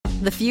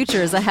The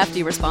future is a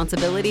hefty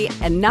responsibility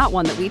and not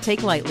one that we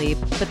take lightly.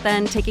 But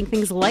then taking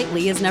things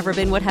lightly has never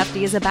been what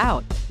Hefty is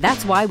about.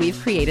 That's why we've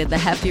created the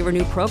Hefty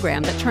Renew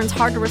program that turns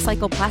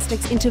hard-to-recycle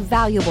plastics into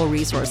valuable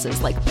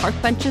resources like park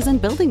benches and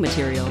building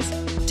materials.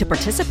 To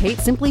participate,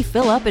 simply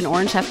fill up an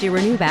orange Hefty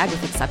Renew bag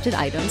with accepted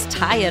items,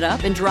 tie it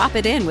up, and drop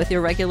it in with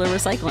your regular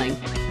recycling.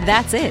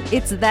 That's it.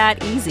 It's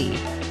that easy.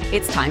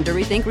 It's time to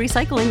rethink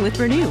recycling with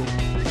Renew.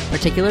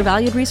 Particular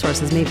valued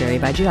resources may vary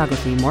by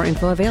geography. More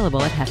info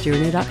available at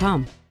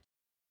heftyrenew.com.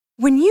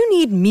 When you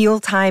need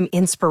mealtime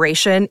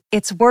inspiration,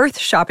 it's worth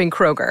shopping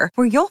Kroger,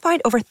 where you'll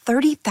find over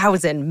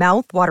 30,000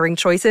 mouth-watering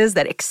choices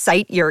that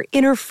excite your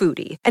inner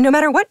foodie. And no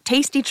matter what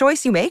tasty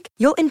choice you make,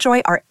 you'll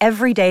enjoy our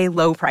everyday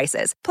low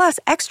prices, plus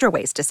extra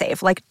ways to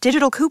save, like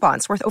digital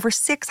coupons worth over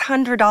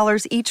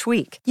 $600 each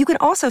week. You can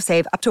also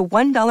save up to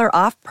 $1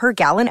 off per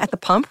gallon at the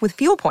pump with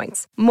fuel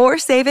points. More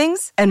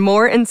savings and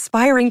more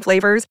inspiring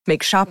flavors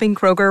make shopping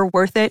Kroger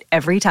worth it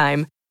every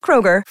time.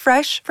 Kroger,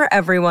 fresh for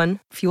everyone.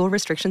 Fuel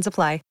restrictions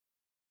apply.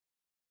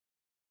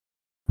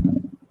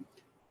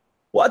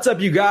 What's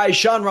up, you guys?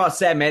 Sean Ross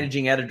Sapp,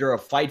 managing editor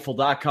of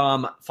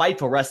Fightful.com,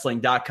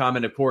 FightfulWrestling.com,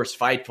 and, of course,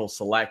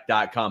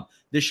 FightfulSelect.com.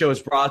 This show is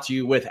brought to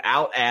you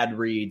without ad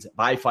reads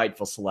by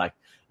Fightful Select.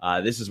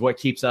 This is what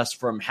keeps us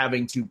from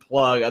having to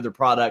plug other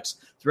products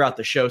throughout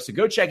the show. So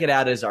go check it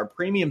out as our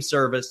premium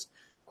service.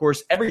 Of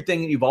course,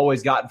 everything that you've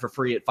always gotten for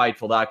free at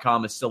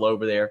Fightful.com is still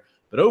over there.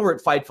 But over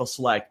at Fightful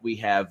Select, we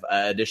have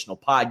additional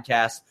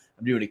podcasts.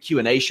 I'm doing a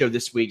Q&A show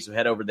this week, so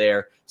head over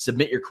there,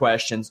 submit your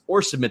questions,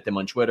 or submit them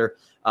on Twitter.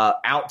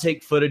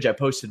 Outtake footage, I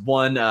posted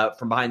one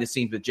from behind the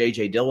scenes with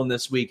J.J. Dillon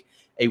this week.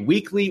 A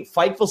weekly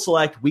Fightful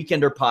Select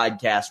Weekender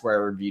podcast where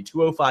I review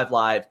 205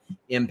 Live,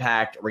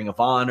 Impact, Ring of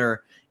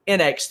Honor,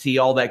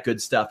 NXT, all that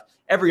good stuff.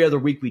 Every other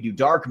week we do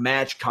dark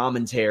match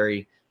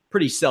commentary,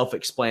 pretty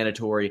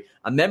self-explanatory.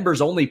 A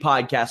members-only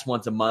podcast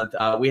once a month.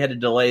 We had to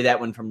delay that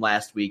one from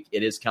last week.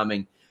 It is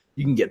coming.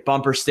 You can get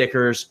bumper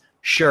stickers,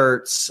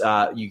 shirts.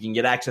 You can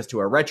get access to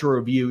our retro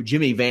review,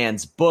 Jimmy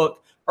Van's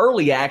book,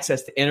 early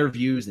access to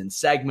interviews and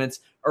segments,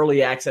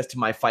 early access to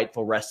my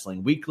Fightful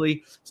Wrestling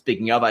Weekly.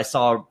 Speaking of, I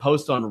saw a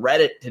post on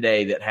Reddit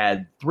today that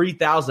had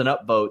 3,000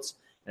 upvotes,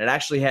 and it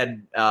actually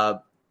had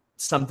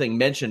something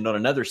mentioned on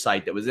another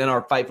site that was in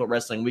our Fightful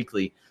Wrestling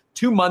Weekly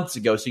 2 months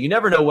ago. So you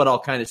never know what I'll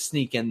kind of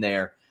sneak in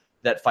there,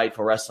 that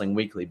Fightful Wrestling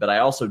Weekly. But I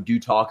also do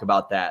talk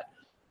about that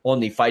on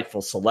the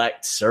Fightful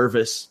Select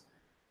service.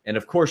 And,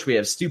 of course, we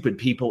have Stupid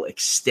People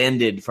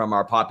extended from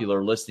our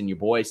popular Listing Your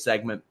Boy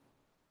segment.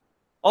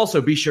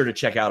 Also, be sure to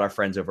check out our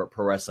friends over at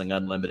Pro Wrestling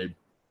Unlimited.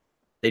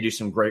 They do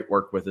some great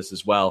work with us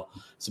as well.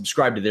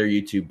 Subscribe to their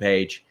YouTube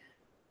page.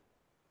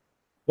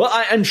 Well,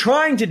 I'm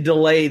trying to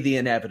delay the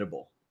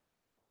inevitable,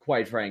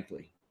 quite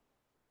frankly.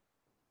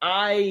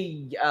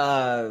 I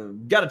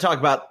got to talk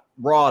about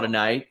Raw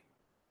tonight.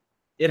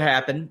 It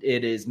happened.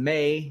 It is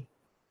May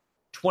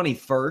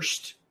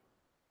 21st.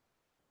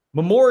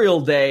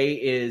 Memorial Day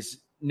is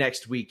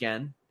next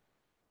weekend.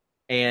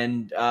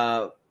 And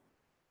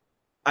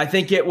I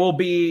think it will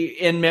be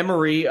in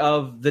memory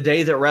of the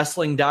day that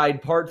wrestling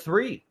died, part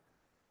 3,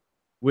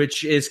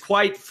 which is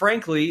quite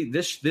frankly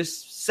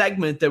this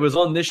segment that was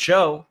on this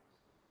show.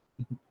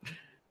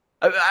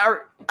 I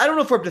don't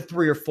know if we're up to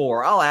 3 or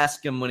 4. I'll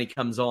ask him when he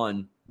comes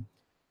on.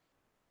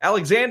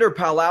 Alexander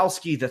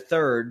Palowski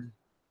III,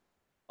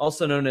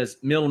 also known as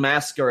Mil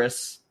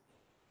Mascaris,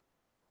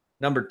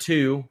 number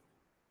 2.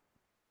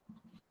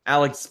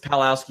 Alex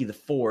Palowski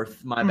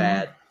IV, my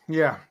bad.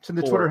 Yeah, it's in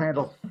the Twitter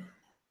handle.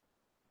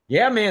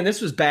 Yeah, man,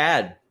 this was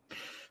bad.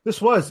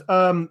 This was.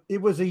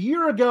 It was a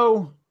year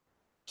ago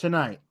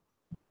tonight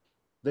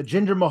that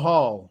Jinder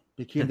Mahal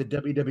became the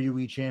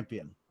WWE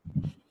champion.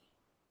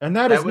 And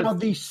that is now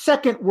the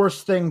second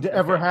worst thing to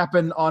ever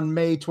happen on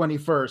May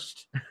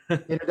 21st in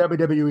a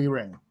WWE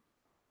ring.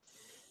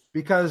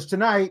 Because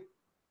tonight,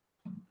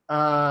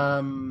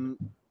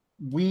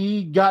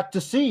 we got to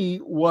see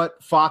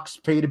what Fox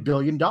paid $1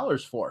 billion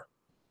for.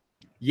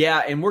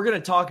 Yeah, and we're going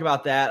to talk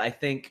about that, I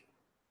think,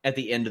 at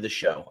the end of the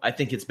show. I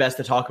think it's best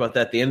to talk about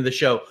that at the end of the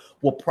show.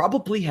 We'll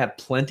probably have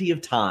plenty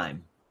of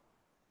time.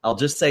 I'll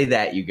just say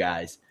that, you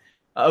guys.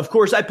 Of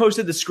course, I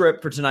posted the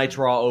script for tonight's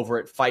Raw over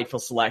at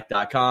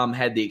FightfulSelect.com,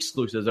 had the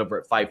exclusives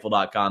over at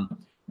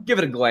Fightful.com. Give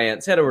it a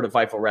glance. Head over to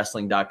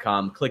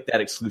FightfulWrestling.com. Click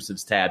that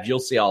exclusives tab. You'll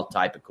see all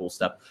type of cool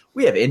stuff.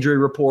 We have injury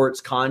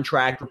reports,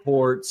 contract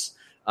reports.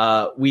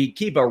 We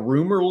keep a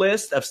rumor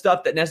list of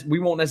stuff that we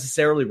won't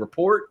necessarily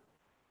report,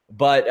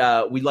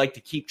 but we like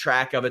to keep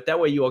track of it. That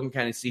way you all can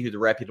kind of see who the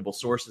reputable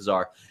sources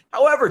are.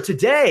 However,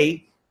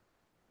 today,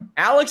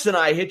 Alex and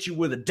I hit you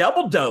with a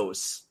double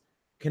dose,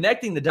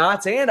 connecting the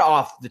dots and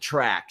off the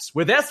tracks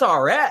with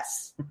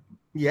SRS.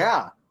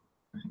 Yeah.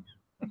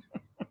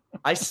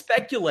 I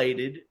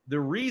speculated the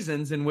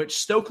reasons in which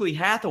Stokely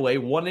Hathaway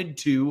wanted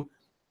to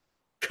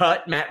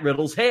cut Matt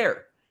Riddle's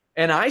hair.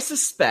 And I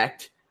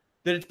suspect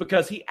that it's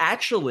because he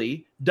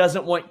actually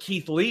doesn't want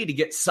Keith Lee to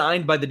get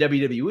signed by the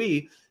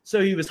WWE.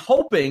 So he was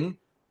hoping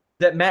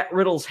that Matt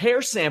Riddle's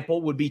hair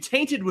sample would be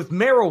tainted with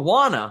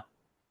marijuana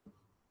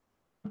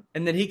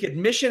and that he could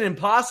Mission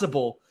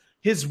Impossible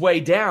his way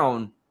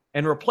down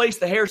and replace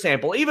the hair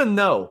sample, even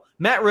though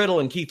Matt Riddle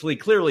and Keith Lee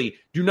clearly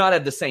do not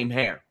have the same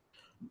hair.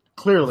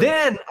 Clearly.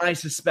 Then I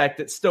suspect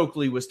that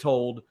Stokely was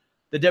told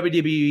the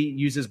WWE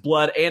uses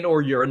blood and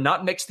or urine,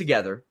 not mixed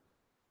together.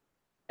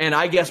 And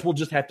I guess we'll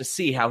just have to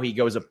see how he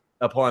goes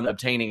upon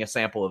obtaining a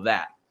sample of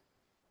that.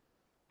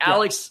 Yeah.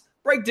 Alex,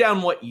 break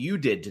down what you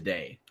did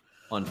today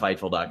on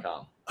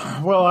Fightful.com.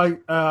 Well,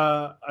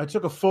 I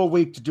took a full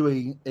week to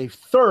do a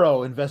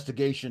thorough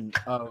investigation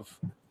of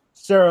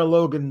Sarah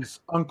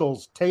Logan's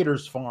uncle's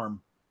Taters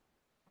farm.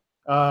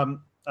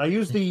 I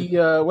used the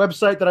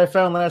website that I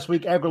found last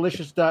week,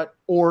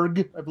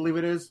 agrilicious.org, I believe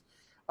it is,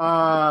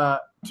 to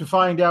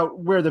find out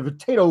where the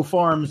potato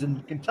farms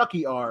in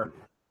Kentucky are.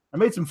 I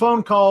made some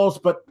phone calls,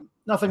 but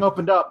nothing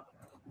opened up.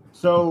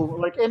 So,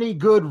 like any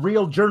good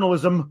real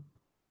journalism,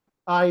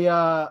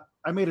 I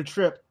made a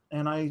trip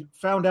and I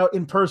found out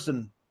in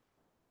person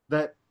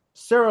that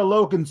Sarah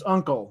Logan's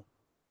uncle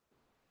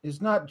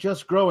is not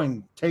just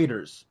growing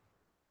taters.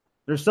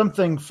 There's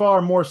something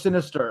far more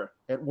sinister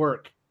at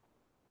work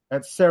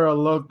at Sarah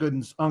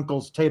Logan's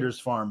uncle's taters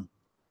farm.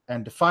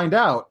 And to find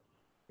out,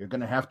 you're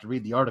going to have to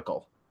read the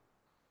article.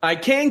 I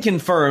can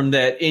confirm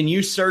that in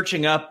you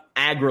searching up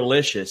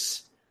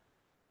Agrilicious,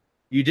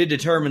 you did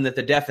determine that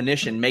the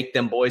definition, make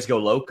them boys go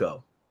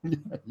loco.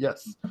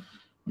 Yes.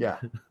 Yeah.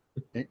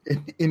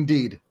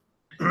 Indeed.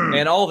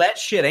 And all that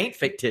shit ain't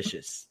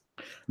fictitious.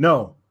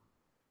 No.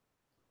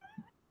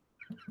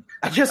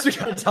 I guess we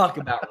got to talk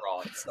about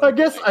Raw. I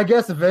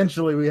guess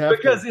eventually we have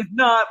because if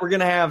not, we're going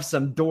to have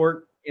some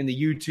dork in the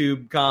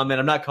YouTube comment.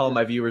 I'm not calling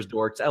my viewers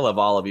dorks. I love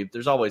all of you. But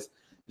there's always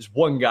just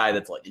one guy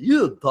that's like,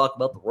 you talk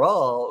about the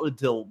Raw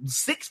until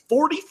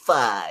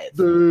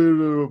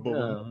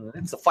 6:45.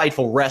 It's a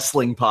Fightful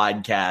Wrestling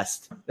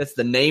podcast. That's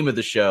the name of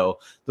the show.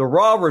 The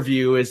Raw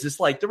review is just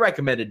like the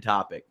recommended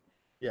topic.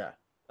 Yeah.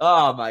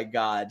 Oh, my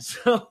God.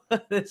 So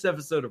this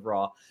episode of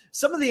Raw,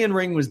 some of the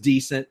in-ring was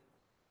decent.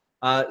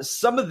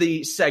 Some of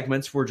the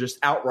segments were just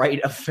outright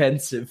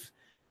offensive.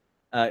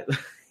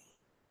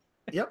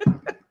 Yep.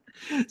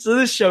 So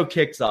this show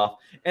kicks off.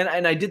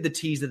 And I did the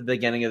tease at the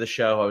beginning of the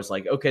show. I was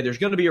like, okay, there's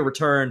going to be a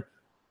return.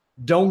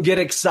 Don't get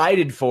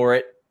excited for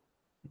it.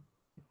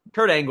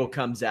 Kurt Angle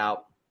comes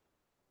out.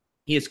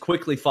 He is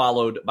quickly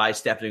followed by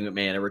Stephanie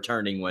McMahon, a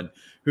returning one,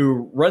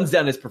 who runs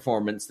down his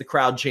performance. The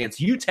crowd chants,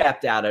 "You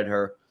tapped out" at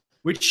her,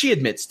 which she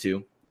admits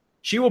to.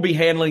 She will be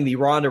handling the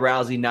Ronda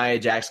Rousey Nia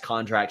Jax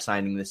contract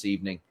signing this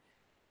evening.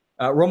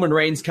 Roman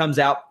Reigns comes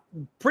out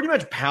pretty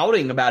much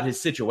pouting about his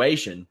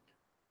situation.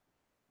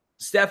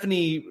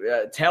 Stephanie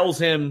tells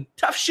him,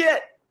 tough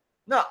shit.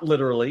 Not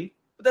literally,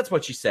 but that's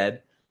what she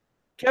said.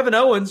 Kevin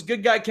Owens,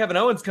 good guy Kevin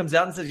Owens, comes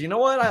out and says, you know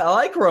what? I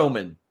like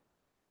Roman.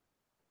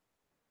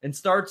 And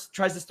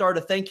tries to start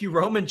a thank you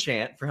Roman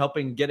chant for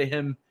helping get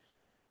him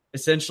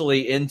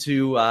essentially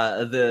into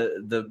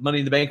the Money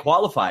in the Bank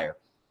qualifier.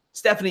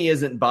 Stephanie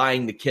isn't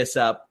buying the kiss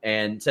up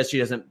and says she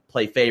doesn't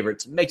play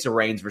favorites. Makes a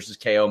Reigns versus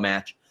KO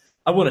match.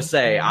 I want to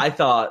say, I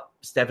thought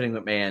Stephanie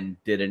McMahon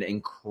did an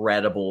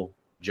incredible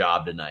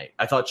job tonight.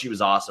 I thought she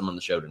was awesome on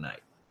the show tonight.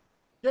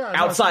 Yeah,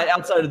 outside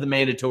of the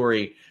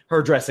mandatory,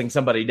 her dressing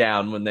somebody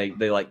down when they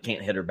like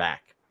can't hit her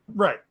back.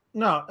 Right.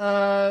 No.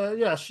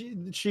 Yeah.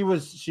 She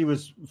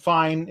was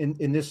fine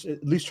in this.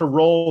 At least her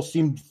role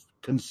seemed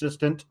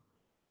consistent,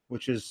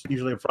 which is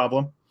usually a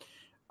problem.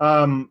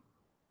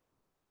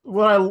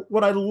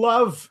 What I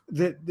love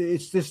that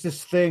it's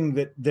this thing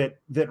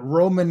that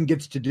Roman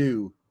gets to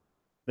do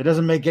that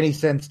doesn't make any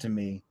sense to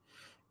me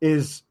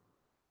is,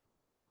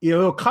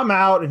 he'll come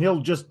out and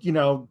he'll just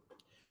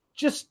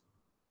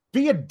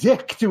be a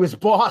dick to his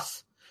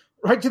boss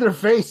right to their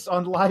face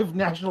on live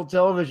national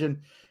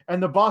television.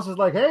 And the boss is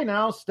like, hey,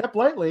 now step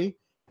lightly.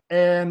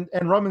 And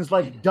Roman's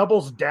like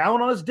doubles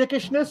down on his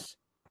dickishness.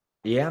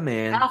 Yeah,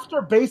 man.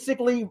 After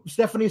basically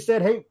Stephanie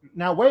said, hey,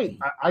 now wait,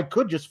 I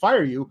could just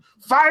fire you.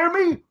 Fire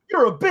me?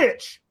 You're a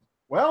bitch.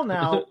 Well,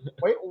 now,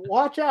 wait,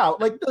 watch out.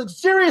 Like,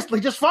 seriously,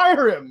 just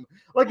fire him.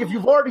 Like, if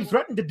you've already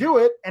threatened to do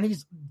it and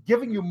he's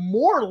giving you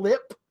more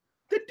lip,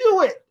 to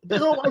do it.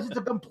 Otherwise, it's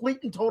a complete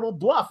and total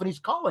bluff, and he's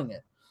calling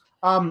it.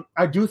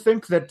 I do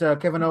think that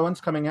Kevin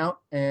Owens coming out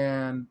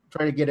and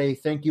trying to get a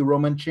thank you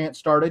Roman chant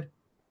started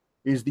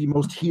is the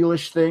most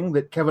heelish thing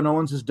that Kevin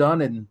Owens has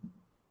done in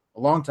a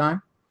long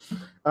time. He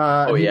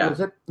does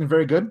it, and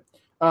very good.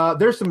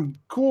 There's some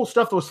cool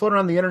stuff that was floating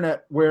around the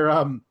internet where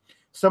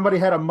somebody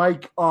had a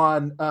mic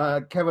on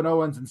Kevin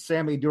Owens and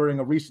Sammy during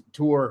a recent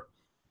tour,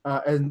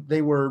 and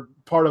they were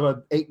part of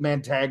an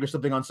 8-man tag or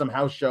something on some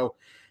house show.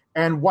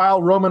 And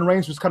while Roman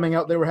Reigns was coming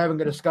out, they were having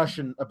a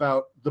discussion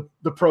about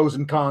the pros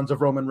and cons of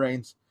Roman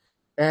Reigns.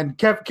 And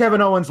Kevin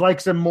Owens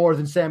likes him more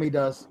than Sammy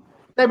does.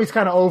 Sammy's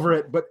kind of over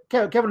it, but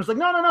Kevin was like,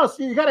 no,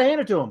 you got to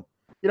hand it to him.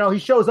 He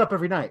shows up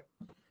every night.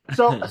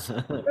 So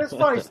it's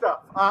funny stuff.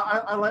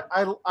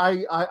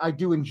 I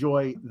do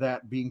enjoy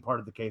that being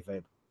part of the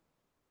kayfabe.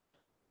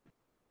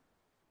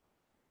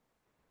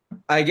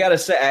 I gotta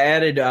say, I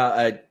added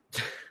a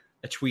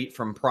tweet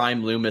from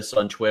Prime Loomis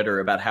on Twitter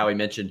about how he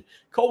mentioned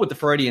Cole with the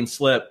Freudian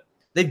slip.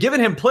 They've given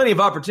him plenty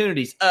of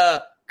opportunities.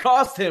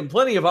 Cost him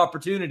plenty of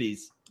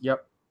opportunities.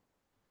 Yep.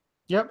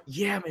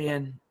 Yeah,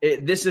 man.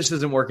 This just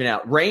isn't working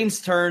out. Reigns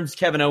turns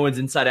Kevin Owens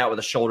inside out with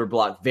a shoulder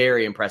block.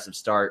 Very impressive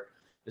start,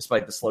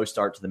 despite the slow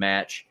start to the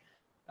match.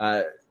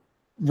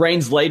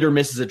 Reigns later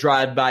misses a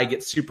drive-by,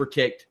 gets super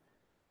kicked.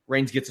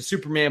 Reigns gets a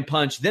Superman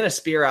punch, then a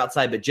spear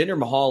outside, but Jinder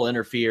Mahal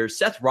interferes.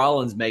 Seth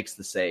Rollins makes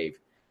the save.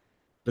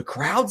 The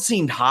crowd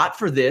seemed hot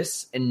for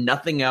this and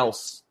nothing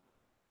else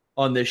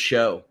on this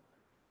show.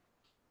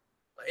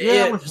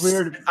 Yeah, it was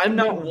weird. I'm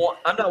not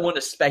one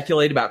to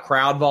speculate about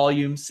crowd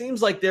volume.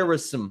 Seems like there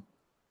was some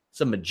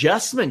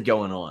adjustment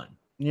going on.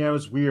 Yeah, it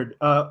was weird.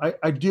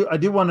 I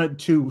do want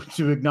to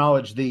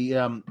acknowledge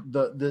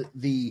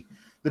the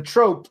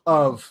trope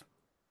of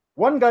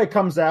one guy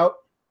comes out,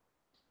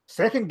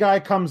 second guy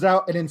comes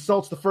out and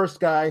insults the first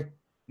guy.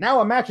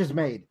 Now a match is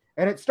made,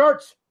 and it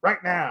starts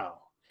right now.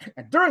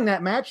 And during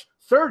that match,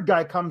 third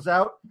guy comes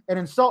out and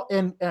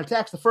and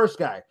attacks the first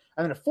guy,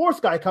 and then a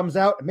fourth guy comes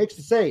out and makes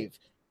the save.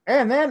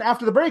 And then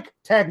after the break,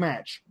 tag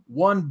match,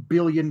 $1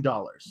 billion.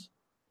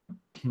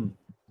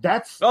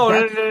 That's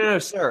no,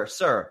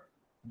 sir.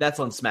 That's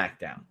on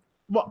SmackDown.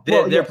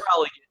 They're yes.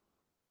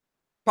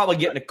 probably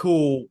getting a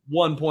cool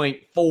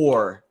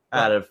 1.4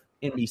 out of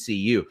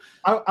NBCU.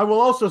 I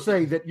will also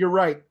say that you're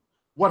right.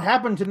 What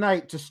happened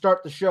tonight to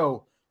start the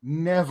show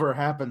never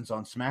happens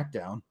on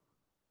SmackDown.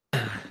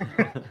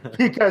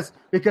 because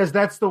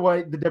that's the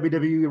way the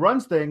WWE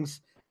runs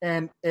things,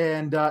 and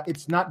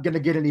it's not going to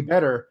get any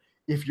better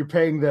if you're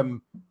paying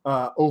them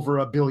over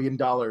 $1 billion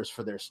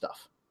for their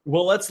stuff.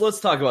 Well, let's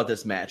talk about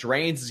this match.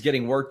 Reigns is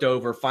getting worked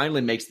over,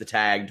 finally makes the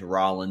tag to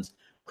Rollins.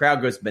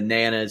 Crowd goes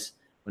bananas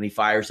when he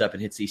fires up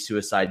and hits the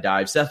suicide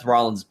dive. Seth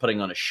Rollins is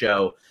putting on a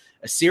show.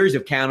 A series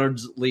of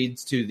counters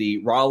leads to the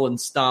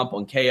Rollins stomp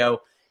on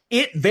KO.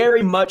 It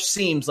very much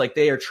seems like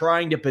they are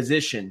trying to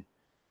position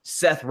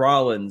Seth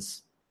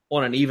Rollins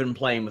on an even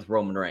plane with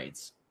Roman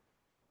Reigns.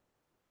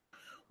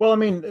 Well, I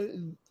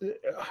mean,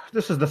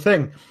 this is the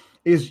thing,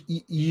 is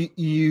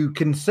you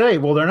can say,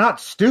 well, they're not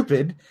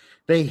stupid.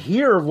 They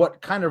hear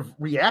what kind of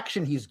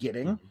reaction he's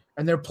getting,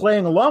 and they're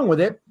playing along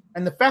with it.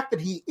 And the fact that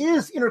he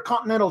is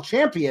Intercontinental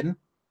Champion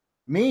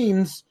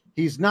means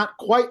he's not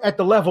quite at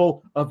the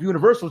level of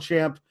Universal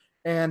Champ,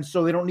 and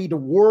so they don't need to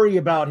worry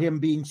about him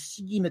being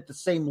seen at the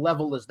same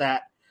level as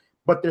that.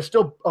 But they're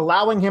still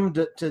allowing him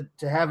to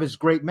have his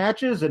great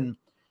matches and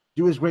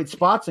do his great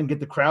spots and get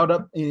the crowd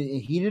up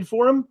heated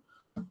for him.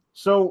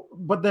 So,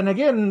 but then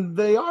again,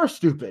 they are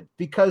stupid,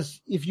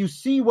 because if you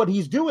see what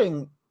he's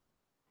doing,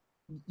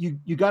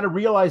 you got to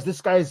realize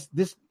this.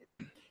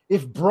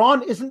 If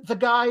Braun isn't the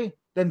guy,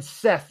 then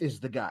Seth is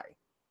the guy.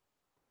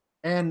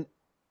 And,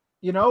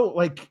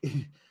 like,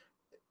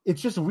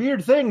 it's just a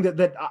weird thing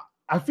that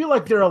I feel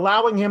like they're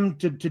allowing him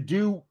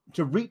to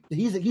reach.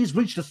 He's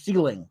reached a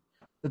ceiling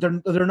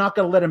that they're not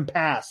going to let him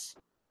pass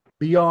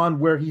beyond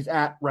where he's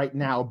at right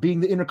now, being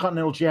the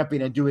Intercontinental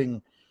Champion and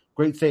doing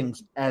great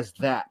things as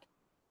that.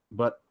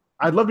 But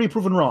I'd love to be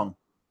proven wrong.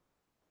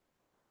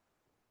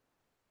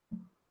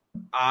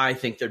 I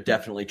think they're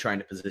definitely trying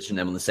to position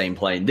them on the same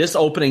plane. This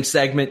opening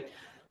segment,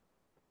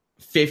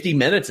 50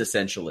 minutes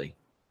essentially.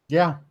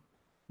 Yeah.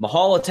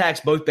 Mahal attacks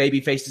both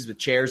baby faces with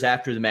chairs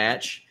after the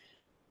match.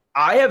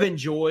 I have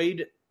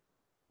enjoyed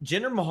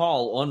Jinder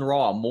Mahal on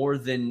Raw more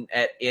than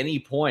at any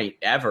point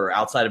ever,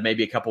 outside of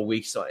maybe a couple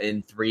weeks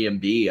in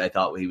 3MB. I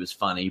thought he was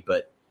funny,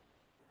 but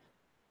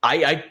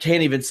I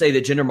can't even say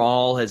that Jinder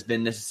Mahal has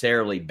been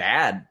necessarily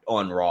bad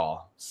on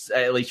Raw,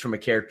 at least from a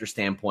character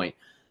standpoint.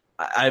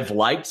 I've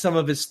liked some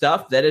of his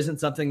stuff. That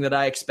isn't something that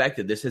I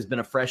expected. This has been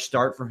a fresh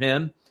start for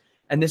him,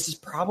 and this is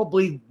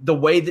probably the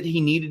way that he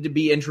needed to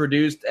be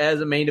introduced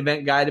as a main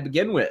event guy to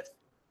begin with.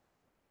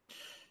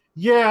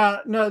 Yeah,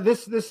 no,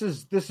 this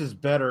is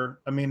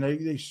better. I mean,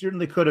 they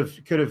certainly could have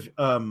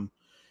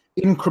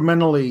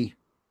incrementally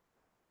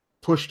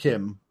pushed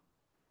him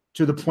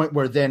to the point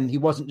where then he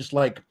wasn't just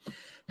like,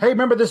 hey,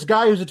 remember this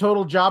guy who's a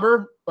total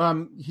jobber?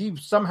 He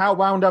somehow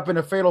wound up in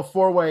a fatal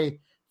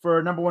 4-way for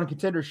a number one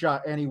contender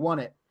shot, and he won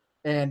it.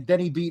 And then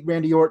he beat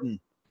Randy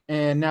Orton,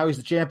 and now he's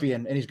the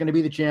champion, and he's going to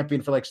be the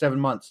champion for like 7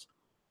 months.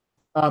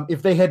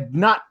 If they had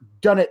not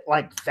done it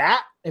like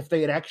that, if they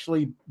had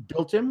actually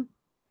built him,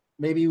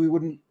 maybe we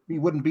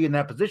wouldn't be in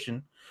that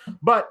position.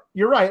 But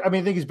you're right. I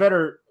mean, I think he's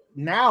better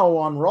now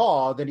on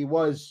Raw than he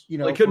was.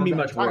 It couldn't be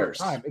much worse.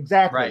 Time.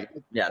 Exactly. Right.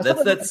 Yeah.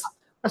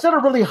 I set a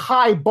really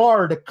high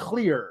bar to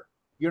clear.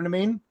 You know what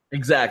I mean?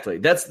 Exactly.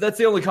 That's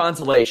the only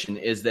consolation,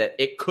 is that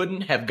it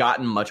couldn't have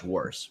gotten much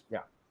worse. Yeah.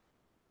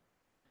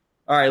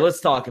 All right, let's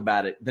talk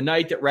about it. The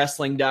night that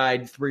wrestling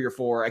died, 3 or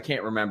 4, I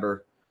can't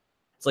remember.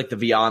 It's like the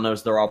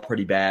Villanos. They're all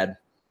pretty bad, at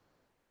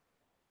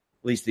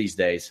least these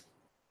days.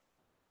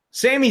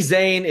 Sami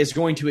Zayn is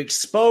going to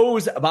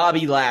expose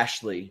Bobby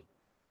Lashley.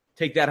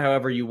 Take that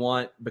however you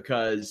want,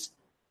 because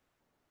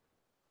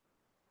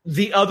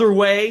the other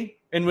way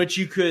in which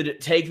you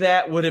could take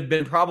that would have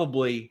been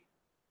probably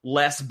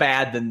less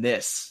bad than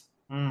this.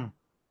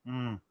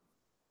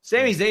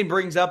 Sami Zayn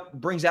brings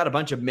out a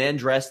bunch of men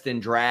dressed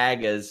in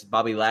drag as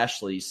Bobby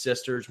Lashley's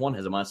sisters. One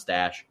has a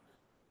mustache.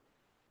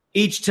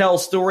 Each tell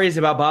stories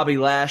about Bobby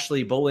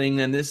Lashley bullying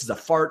them. This is a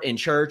fart in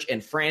church,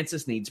 and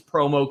Francis needs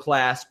promo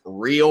class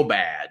real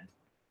bad.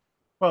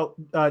 Well,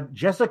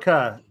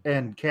 Jessica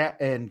and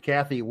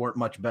Kathy weren't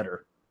much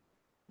better.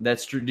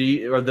 That's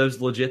true. Are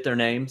those legit their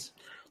names?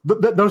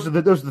 Those are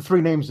the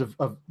three names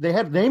of they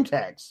had name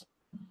tags.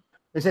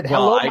 They said,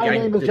 "Hello, my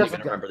name is Jessica." I didn't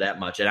even remember that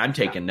much, and I'm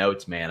taking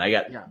notes, man. I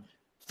got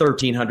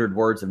 1,300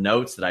 words of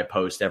notes that I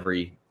post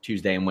every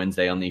Tuesday and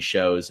Wednesday on these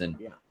shows, and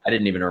I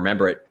didn't even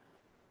remember it.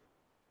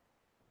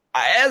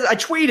 I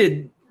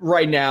tweeted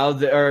right now,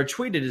 or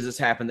tweeted as this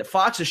happened, that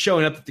Fox is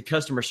showing up at the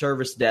customer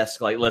service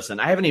desk like, listen,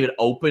 I haven't even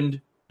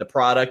opened the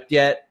product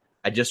yet.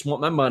 I just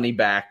want my money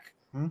back.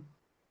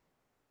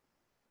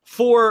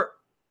 For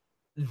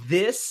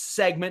this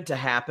segment to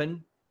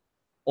happen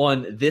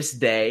on this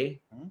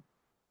day,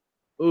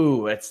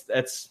 ooh, it's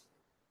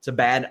a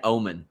bad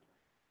omen.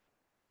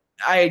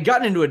 I had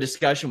gotten into a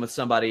discussion with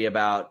somebody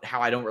about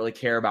how I don't really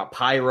care about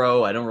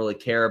pyro. I don't really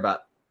care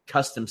about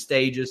custom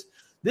stages.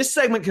 This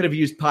segment could have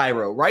used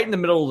pyro right in the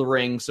middle of the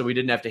ring so we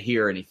didn't have to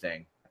hear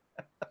anything.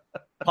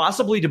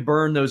 Possibly to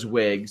burn those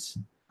wigs.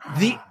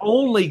 The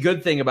only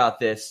good thing about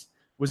this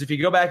was if you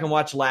go back and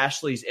watch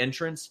Lashley's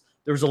entrance,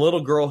 there was a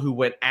little girl who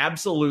went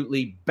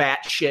absolutely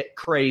batshit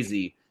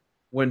crazy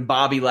when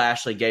Bobby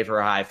Lashley gave her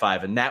a high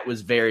five, and that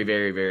was very,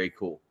 very, very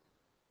cool.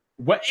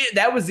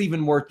 That was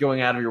even worth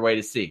going out of your way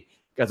to see,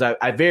 because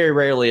I very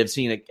rarely have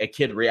seen a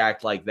kid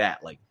react like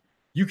that. Like,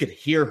 you could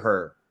hear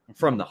her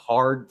from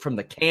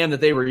the can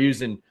that they were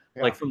using,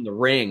 like from the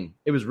ring.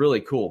 It was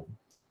really cool.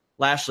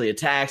 Lashley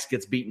attacks,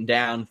 gets beaten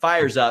down,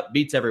 fires up,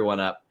 beats everyone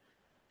up,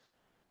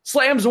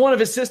 slams one of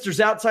his sisters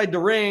outside the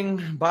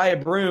ring by a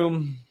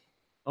broom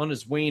on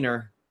his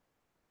wiener.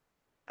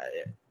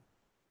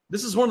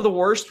 This is one of the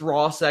worst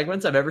Raw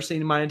segments I've ever seen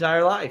in my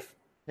entire life.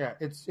 Yeah,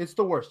 it's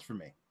the worst for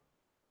me.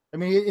 I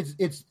mean,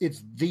 it's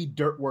the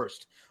dirt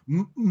worst.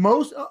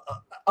 Most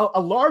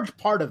a large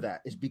part of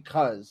that is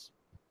because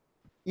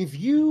if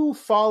you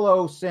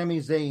follow Sami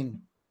Zayn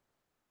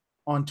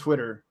on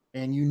Twitter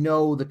and you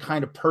know the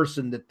kind of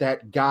person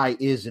that guy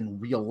is in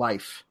real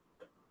life,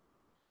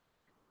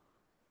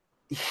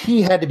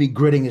 he had to be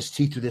gritting his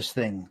teeth through this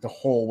thing the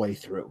whole way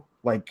through.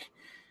 Like,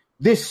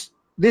 this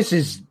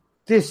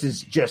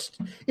is just,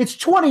 it's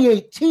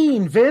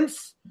 2018,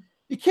 Vince.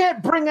 You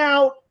can't bring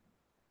out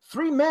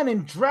three men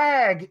in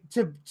drag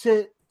to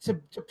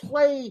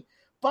play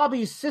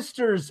Bobby's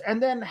sisters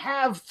and then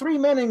have three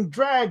men in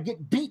drag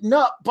get beaten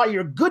up by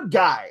your good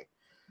guy.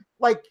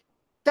 Like,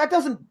 that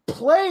doesn't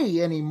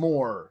play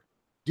anymore,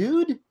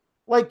 dude.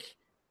 Like,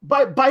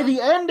 by the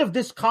end of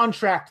this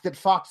contract that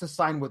Fox has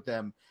signed with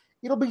them,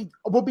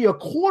 we'll be a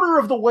quarter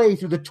of the way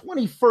through the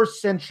 21st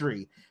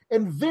century,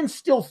 and Vince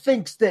still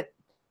thinks that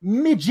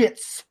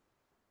midgets,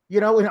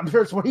 and I'm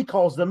sure it's what he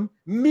calls them,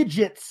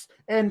 midgets,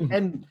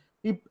 and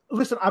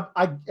listen,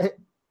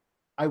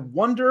 I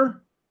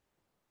wonder.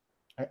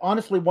 I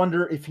honestly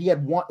wonder if he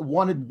had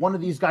wanted one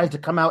of these guys to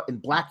come out in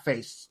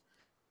blackface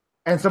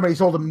and somebody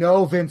told him,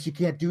 no, Vince, you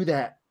can't do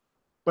that.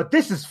 But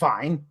this is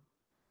fine.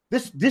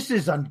 This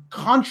is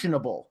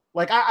unconscionable.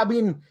 Like, I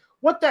mean,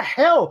 what the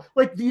hell?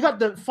 Like, you got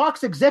the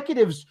Fox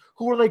executives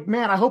who were like,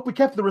 man, I hope we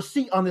kept the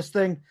receipt on this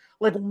thing.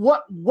 Like,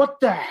 what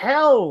the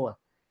hell?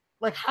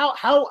 Like,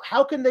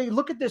 how can they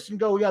look at this and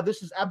go, yeah,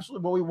 this is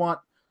absolutely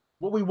what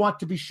we want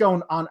to be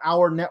shown on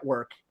our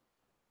network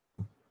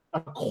a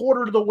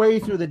quarter of the way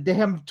through the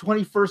damn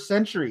 21st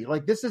century.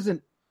 Like, this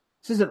isn't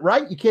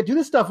right. You can't do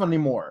this stuff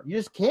anymore. You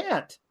just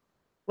can't.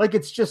 Like,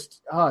 it's just,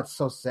 it's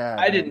so sad.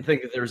 I didn't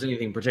think that there was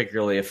anything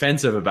particularly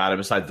offensive about it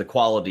besides the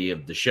quality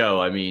of the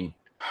show. I mean,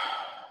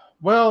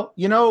 well,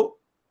 you know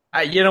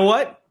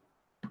what?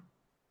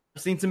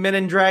 I've seen some men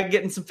in drag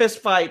getting some fist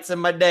fights in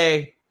my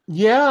day.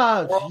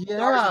 Yeah.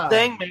 The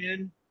thing,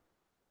 man.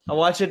 I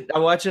watch it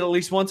at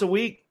least once a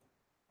week.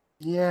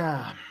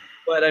 Yeah.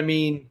 But I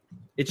mean,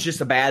 it's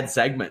just a bad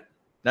segment.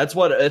 That's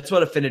what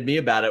offended me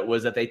about it,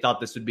 was that they thought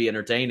this would be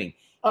entertaining.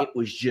 It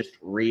was just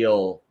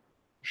real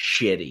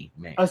shitty,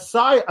 man.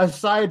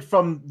 Aside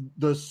from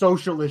the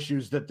social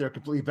issues that they're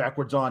completely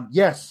backwards on,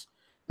 yes,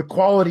 the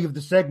quality of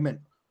the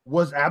segment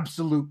was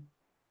absolute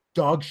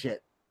dog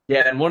shit.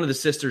 Yeah, and one of the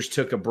sisters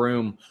took a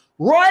broom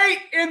right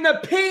in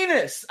the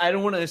penis. I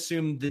don't want to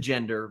assume the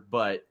gender,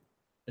 but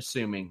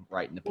assuming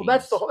right in the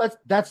penis. Well,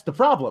 that's the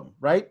problem,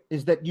 right?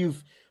 Is that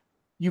you've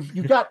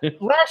got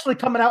Lashley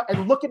coming out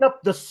and looking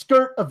up the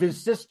skirt of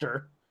his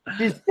sister,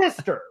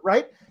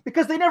 right?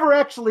 Because they never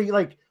actually,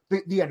 like,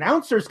 the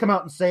announcers come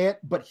out and say it,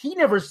 but he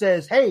never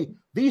says, "Hey,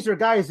 these are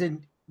guys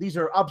in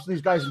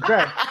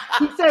drag."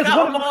 He says,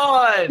 "Come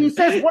on." He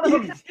says one of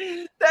them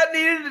that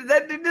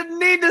didn't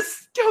need to.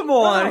 Come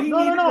on, he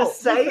needed to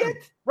say it,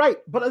 right?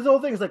 But the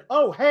whole thing is like,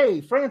 "Oh,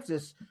 hey,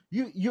 Francis,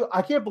 you,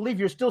 I can't believe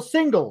you're still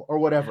single or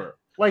whatever."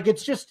 Like,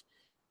 it's just.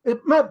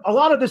 A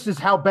lot of this is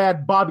how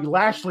bad Bobby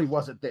Lashley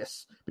was at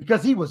this,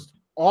 because he was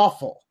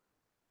awful,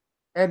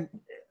 and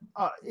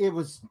it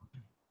was,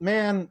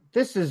 man.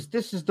 This is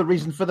the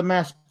reason for the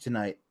mask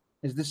tonight.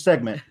 Is this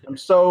segment? I'm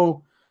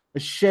so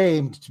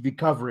ashamed to be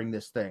covering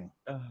this thing.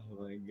 Oh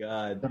my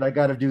God. But I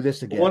got to do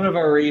this again. One of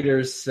our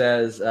readers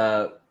says,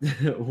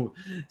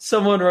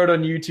 someone wrote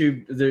on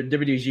YouTube, the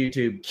WWE's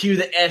YouTube, cue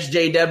the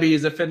SJW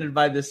is offended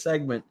by this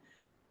segment.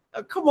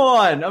 Oh, come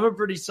on. I'm a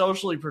pretty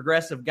socially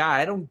progressive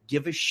guy. I don't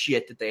give a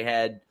shit that they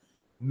had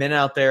men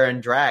out there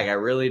in drag. I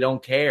really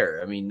don't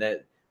care. I mean,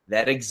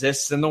 that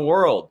exists in the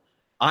world.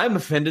 I'm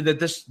offended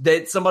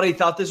that somebody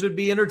thought this would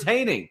be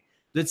entertaining,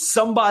 that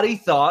somebody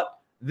thought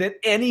that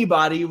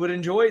anybody would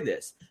enjoy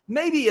this.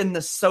 Maybe in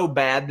the so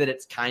bad that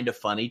it's kind of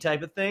funny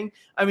type of thing.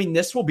 I mean,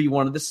 this will be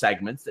one of the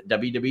segments that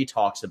WWE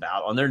talks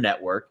about on their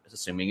network,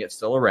 assuming it's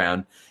still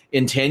around,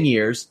 in 10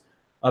 years,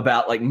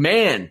 about like,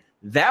 man,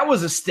 that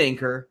was a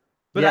stinker.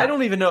 But yeah. I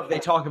don't even know if they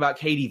talk about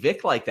Katie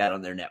Vick like that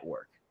on their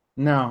network.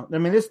 No. I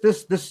mean,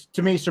 this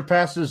to me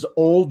surpasses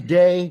Old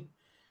Day.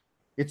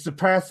 It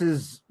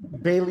surpasses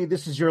Bailey,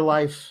 This Is Your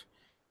Life.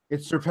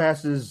 It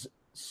surpasses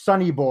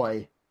Sonny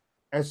Boy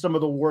as some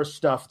of the worst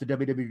stuff the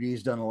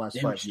WWE's done in the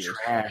last 5 years.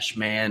 Trash,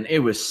 man. It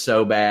was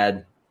so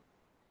bad.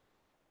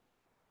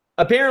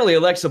 Apparently,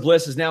 Alexa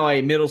Bliss is now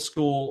a middle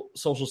school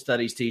social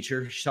studies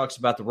teacher. She talks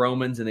about the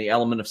Romans and the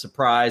element of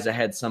surprise. I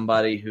had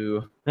somebody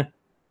who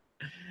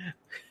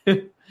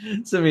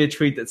sent me a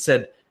tweet that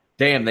said,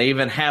 damn, they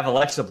even have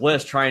Alexa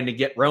Bliss trying to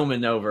get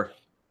Roman over,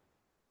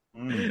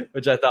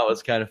 which I thought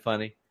was kind of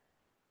funny.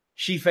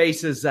 She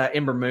faces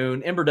Ember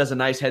Moon. Ember does a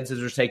nice head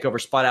scissors takeover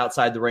spot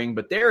outside the ring,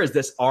 but there is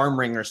this arm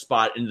wringer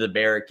spot into the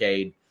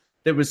barricade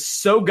that was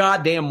so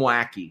goddamn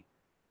wacky.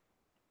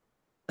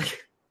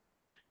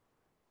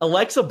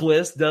 Alexa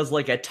Bliss does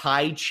like a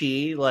Tai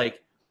Chi,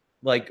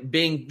 like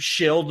being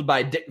shilled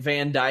by Dick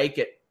Van Dyke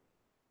at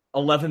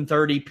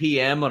 11:30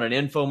 p.m. on an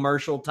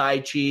infomercial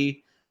Tai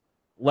Chi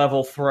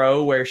level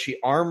throw where she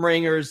arm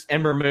wringers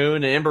Ember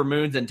Moon, and Ember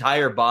Moon's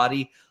entire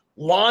body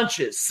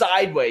launches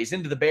sideways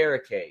into the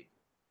barricade.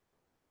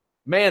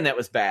 Man, that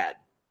was bad.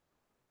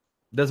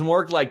 Doesn't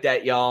work like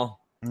that,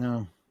 y'all.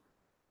 No.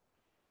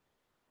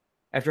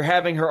 After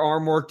having her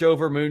arm worked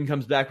over, Moon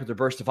comes back with a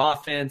burst of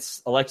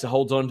offense. Alexa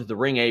holds on to the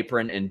ring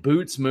apron and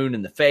boots Moon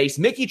in the face.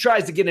 Mickey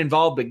tries to get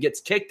involved but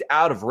gets kicked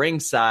out of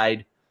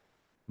ringside.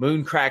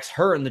 Moon cracks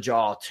her in the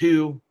jaw,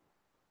 too.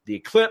 The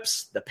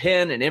Eclipse, the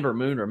pin, and Ember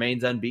Moon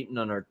remains unbeaten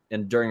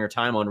during her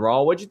time on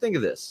Raw. What'd you think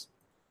of this?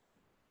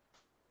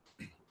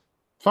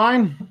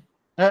 Fine.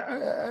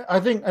 I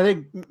think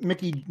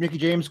Mickey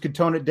James could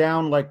tone it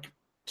down like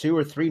 2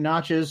 or 3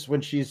 notches when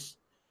she's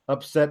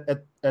upset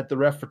at the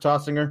ref for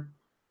tossing her,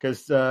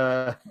 because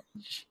that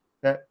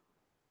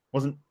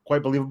wasn't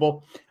quite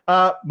believable.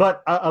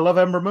 But I love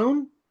Ember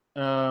Moon.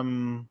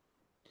 I'm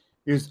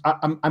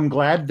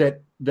glad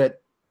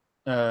that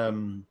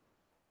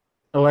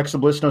Alexa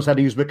Bliss knows how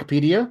to use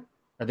Wikipedia.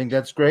 I think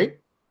that's great.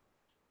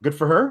 Good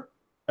for her.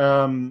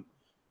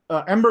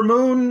 Ember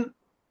Moon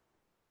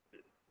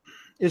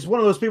is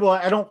one of those people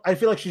I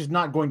feel like she's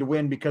not going to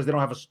win because they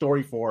don't have a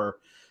story for her.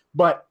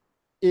 But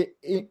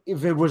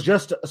if it was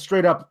just a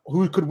straight up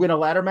who could win a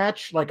ladder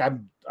match, like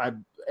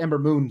Ember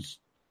Moon's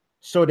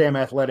so damn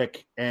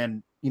athletic,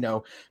 and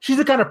she's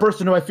the kind of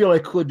person who I feel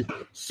like could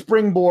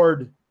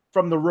springboard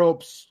from the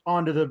ropes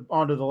onto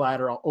the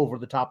ladder over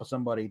the top of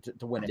somebody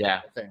to win it.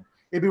 Yeah. Thing.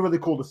 It'd be really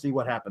cool to see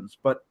what happens.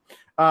 But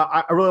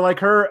I really like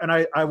her, and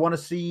I want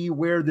to see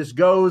where this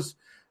goes.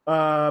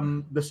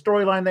 The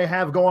storyline they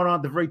have going on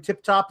at the very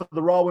tip top of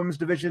the Raw Women's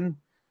division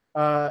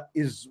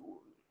is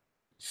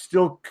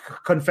still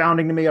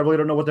confounding to me. I really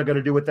don't know what they're going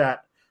to do with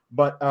that.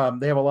 But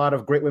they have a lot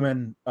of great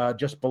women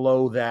just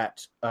below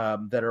that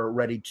that are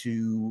ready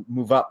to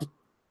move up.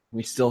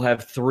 We still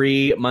have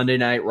 3 Monday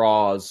Night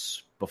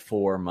Raws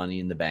before Money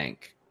in the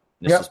Bank.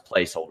 This is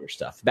placeholder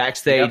stuff.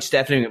 Backstage,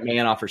 Stephanie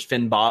McMahon offers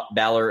Finn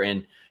Balor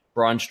and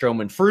Braun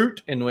Strowman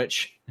fruit, in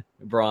which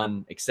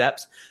Braun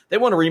accepts. They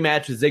want a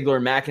rematch with Ziggler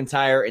and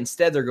McIntyre.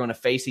 Instead, they're going to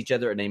face each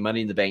other in a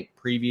Money in the Bank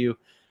preview.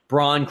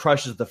 Braun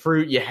crushes the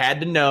fruit. You had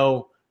to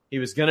know he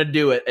was going to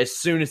do it as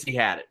soon as he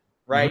had it,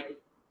 right?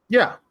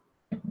 Yeah.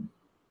 I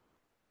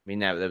mean,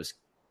 that was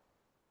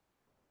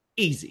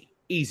easy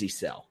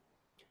sell.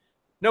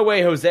 No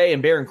Way Jose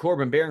and Baron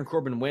Corbin. Baron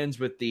Corbin wins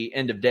with the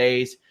End of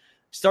Days.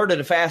 Started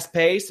a fast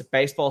pace, a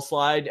baseball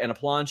slide, and a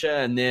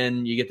plancha, and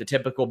then you get the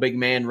typical big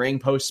man ring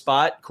post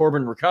spot.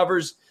 Corbin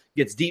recovers,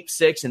 gets deep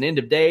 6 and End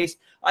of Days.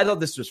 I thought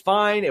this was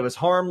fine. It was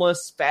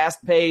harmless,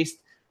 fast paced,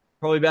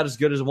 probably about as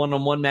good as a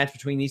one-on-one match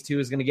between these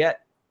two is going to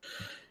get.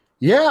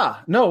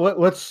 Yeah, no,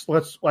 let's.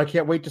 I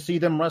can't wait to see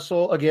them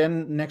wrestle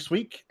again next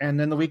week, and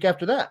then the week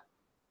after that.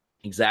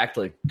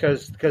 Exactly,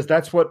 because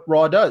that's what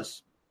Raw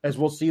does, as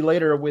we'll see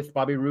later with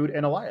Bobby Roode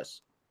and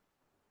Elias.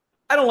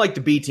 I don't like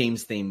the B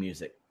Team's theme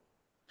music.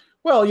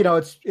 Well,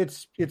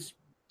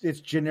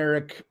 it's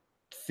generic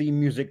theme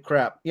music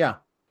crap. Yeah,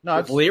 no,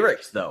 it's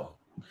lyrics though.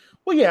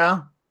 Well,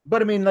 yeah,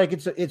 but I mean, like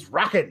it's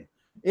rocking.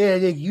 Yeah,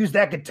 you use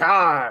that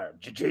guitar.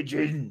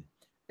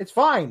 It's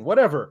fine,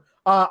 whatever.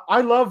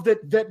 I love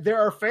that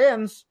there are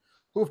fans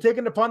who have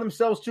taken it upon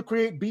themselves to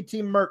create B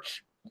Team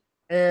merch,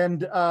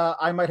 and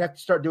I might have to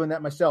start doing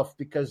that myself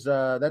because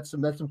that's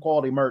some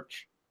quality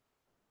merch.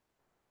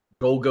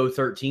 Golgo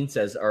 13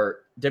 says, "Are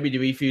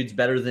WWE feud's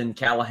better than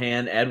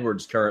Callahan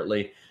Edwards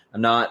currently.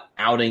 I'm not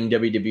outing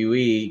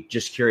WWE.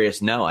 Just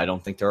curious. No, I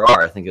don't think there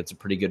are. I think it's a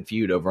pretty good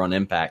feud over on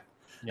Impact.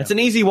 Yeah. It's an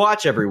easy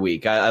watch every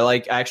week. I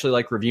actually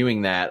like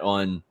reviewing that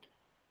on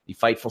the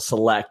Fightful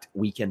Select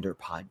Weekender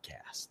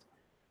podcast.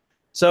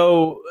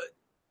 So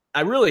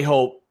I really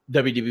hope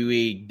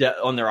WWE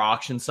on their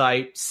auction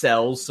site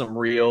sells some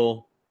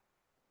real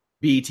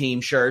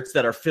B-team shirts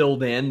that are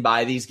filled in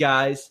by these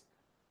guys.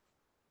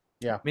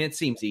 Yeah. I mean, it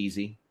seems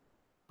easy.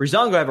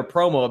 Breezango have a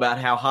promo about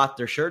how hot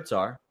their shirts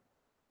are,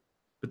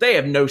 but they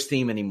have no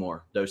steam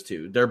anymore, those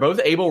two. They're both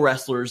able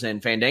wrestlers,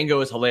 and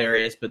Fandango is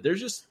hilarious, but there's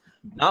just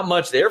not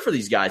much there for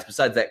these guys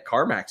besides that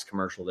CarMax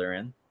commercial they're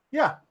in.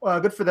 Yeah,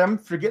 good for them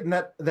for getting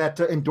that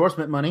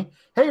endorsement money.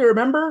 Hey,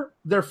 remember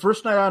their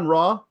first night on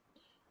Raw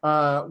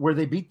where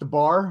they beat the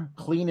Bar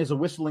clean as a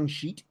whistling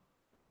sheet?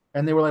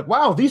 And they were like,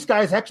 wow, these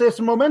guys actually have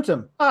some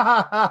momentum.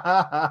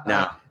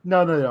 No,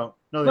 they don't.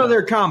 No, they're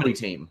a comedy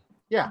team.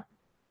 Yeah.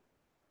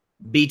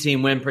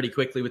 B-team win pretty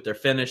quickly with their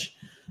finish.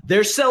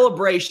 Their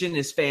celebration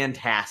is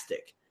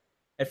fantastic.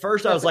 At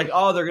first, I was like,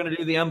 oh, they're going to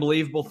do the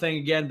unbelievable thing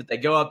again, but they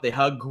go up, they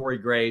hug Corey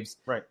Graves.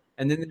 Right.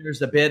 And then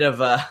there's a bit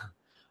of a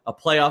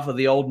playoff of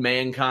the old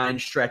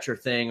Mankind stretcher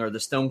thing or the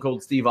Stone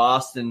Cold Steve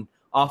Austin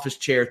office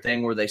chair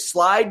thing where they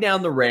slide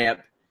down the ramp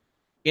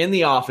in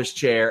the office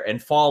chair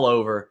and fall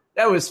over.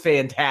 That was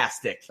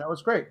fantastic. That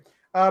was great.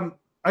 I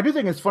do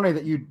think it's funny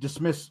that you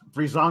dismiss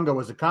Breezango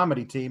as a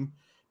comedy team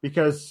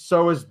because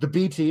so is the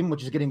B team,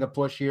 which is getting a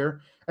push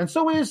here. And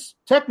so is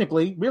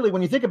technically, really,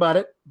 when you think about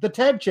it, the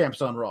tag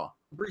champs on Raw.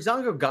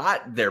 Breezango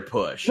got their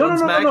push on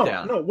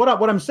SmackDown. No.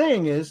 What I'm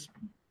saying is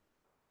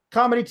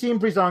comedy team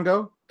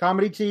Breezango,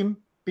 comedy team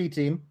B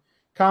team,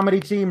 comedy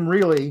team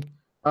really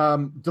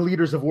the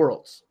leaders of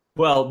worlds.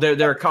 Well,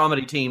 they're a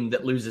comedy team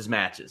that loses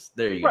matches.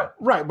 There you go.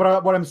 Right.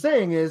 But what I'm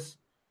saying is,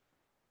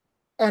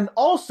 and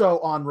also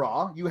on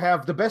Raw, you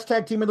have the best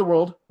tag team in the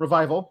world,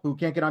 Revival, who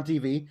can't get on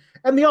TV,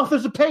 and the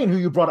Authors of Pain, who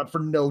you brought up for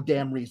no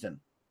damn reason.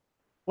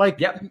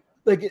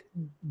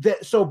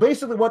 So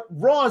basically what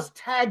Raw's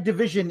tag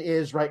division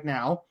is right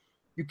now,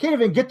 you can't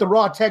even get the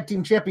Raw tag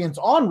team champions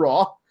on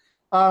Raw.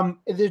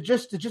 It's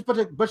just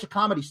a bunch of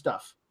comedy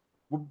stuff.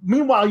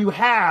 Meanwhile, you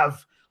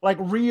have like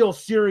real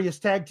serious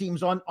tag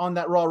teams on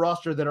that Raw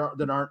roster that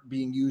aren't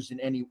being used in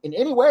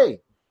any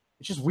way.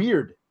 It's just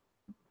weird.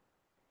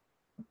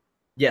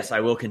 Yes, I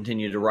will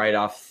continue to write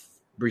off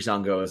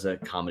Breezango as a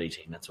comedy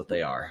team. That's what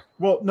they are.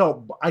 Well,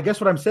 no, I guess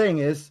what I'm saying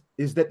is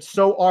that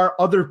so are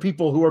other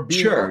people who are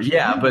being sure,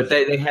 yeah, but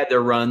they had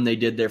their run. They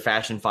did their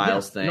Fashion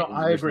Files thing. No,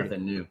 I agree.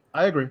 Nothing new.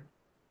 I agree.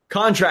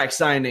 Contract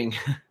signing.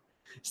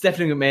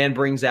 Stephanie McMahon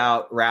brings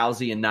out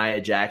Rousey and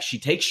Nia Jax. She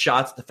takes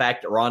shots at the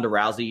fact that Ronda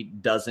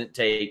Rousey doesn't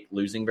take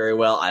losing very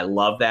well. I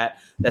love that.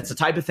 That's the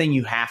type of thing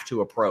you have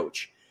to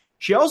approach.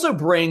 She also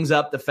brings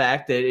up the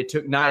fact that it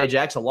took Nia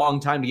Jax a long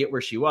time to get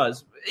where she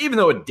was, even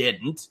though it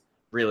didn't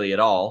really at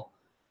all.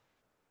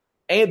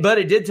 But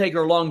it did take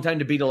her a long time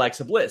to beat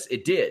Alexa Bliss.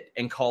 It did,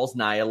 and calls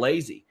Nia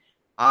lazy.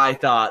 I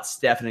thought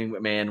Stephanie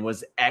McMahon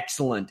was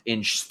excellent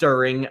in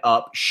stirring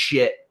up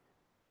shit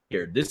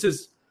here. This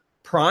is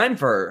prime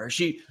for her.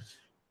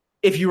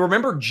 If you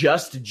remember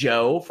Just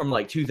Joe from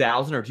like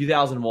 2000 or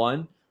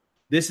 2001,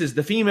 this is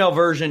the female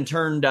version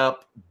turned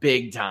up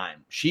big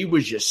time. She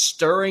was just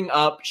stirring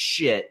up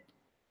shit,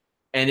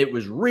 and it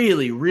was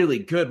really, really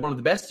good. One of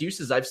the best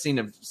uses I've seen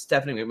of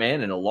Stephanie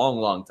McMahon in a long,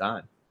 long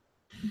time.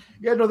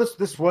 Yeah, no,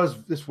 this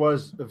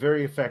was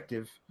very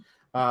effective,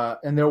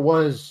 and there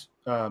was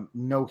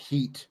no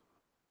heat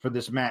for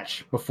this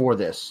match before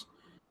this.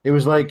 It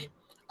was like,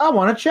 I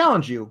want to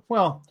challenge you.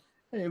 Well,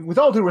 with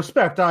all due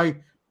respect, I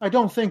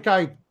don't think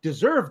I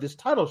deserve this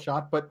title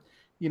shot, but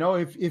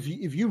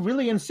if you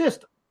really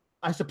insist,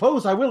 I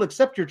suppose I will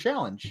accept your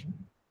challenge.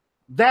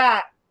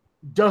 That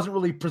doesn't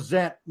really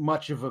present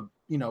much of a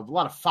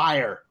lot of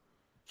fire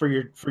for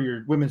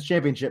your women's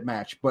championship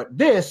match, but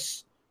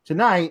this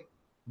tonight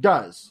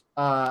does,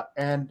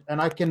 and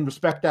I can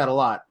respect that a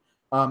lot.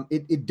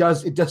 It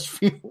does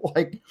feel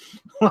like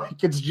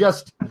it's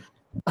just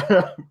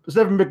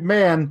Stephanie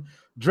McMahon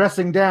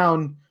dressing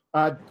down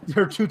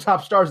her two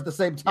top stars at the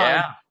same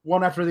time,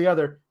 one after the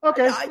other.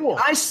 Okay, cool.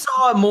 I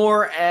saw it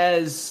more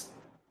as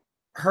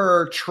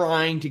her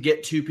trying to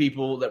get two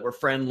people that were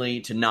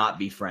friendly to not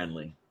be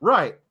friendly.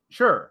 Right,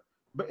 sure.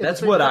 But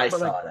that's what I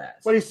saw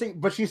that.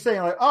 But she's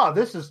saying like, oh,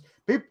 this is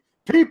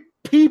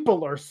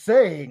people are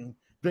saying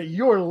that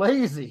you're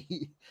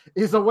lazy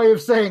is a way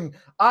of saying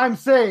I'm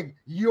saying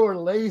you're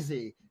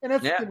lazy, and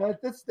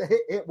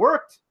it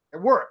worked.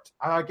 It worked.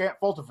 I can't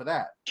fault her for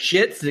that.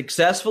 Shit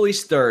successfully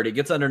stirred. It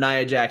gets under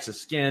Nia Jax's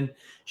skin.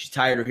 She's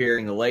tired of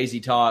hearing the lazy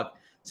talk.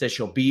 Says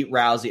she'll beat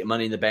Rousey at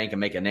Money in the Bank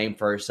and make a name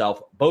for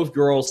herself. Both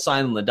girls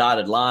sign on the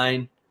dotted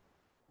line.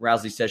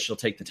 Rousey says she'll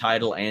take the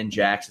title and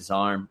Jax's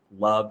arm.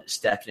 Loved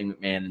Stephanie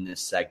McMahon in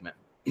this segment.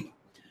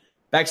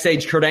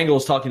 Backstage, Kurt Angle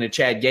is talking to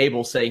Chad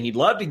Gable, saying he'd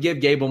love to give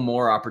Gable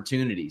more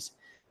opportunities.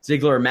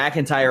 Ziggler and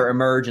McIntyre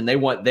emerge, and they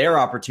want their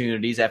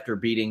opportunities after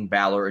beating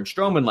Balor and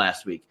Strowman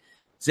last week.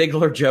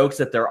 Ziggler jokes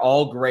that they're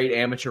all great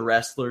amateur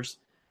wrestlers.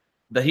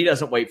 that he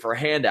doesn't wait for a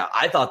handout.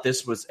 I thought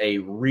this was a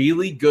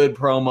really good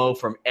promo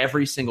from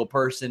every single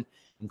person,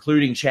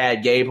 including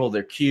Chad Gable,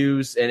 their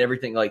cues and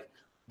everything, like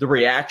the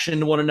reaction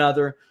to one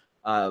another.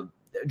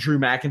 Drew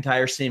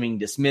McIntyre seeming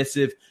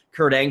dismissive,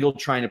 Kurt Angle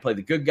trying to play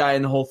the good guy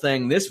in the whole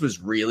thing. This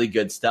was really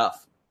good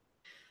stuff.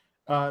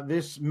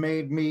 This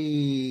made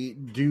me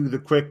do the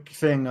quick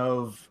thing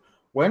of,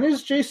 when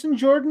is Jason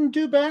Jordan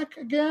due back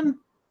again?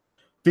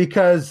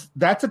 Because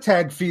that's a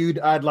tag feud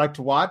I'd like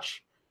to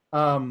watch.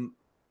 I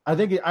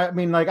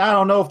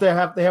don't know if they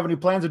have any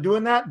plans of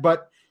doing that,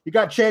 but you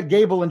got Chad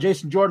Gable and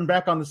Jason Jordan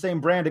back on the same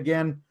brand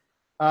again.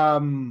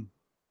 That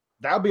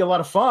would be a lot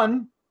of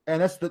fun. And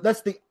that's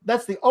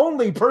the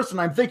only person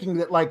I'm thinking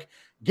that like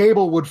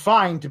Gable would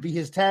find to be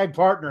his tag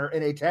partner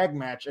in a tag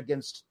match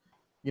against,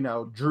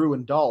 Drew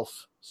and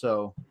Dolph.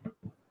 So,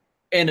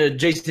 and a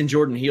Jason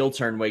Jordan heel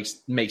turn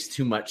makes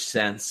too much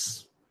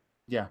sense.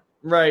 Yeah.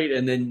 Right.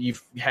 And then you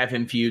have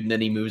him feud and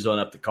then he moves on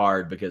up the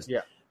card because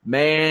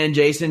man,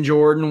 Jason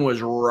Jordan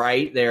was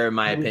right there, in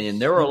my opinion.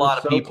 There were a lot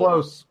of people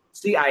close.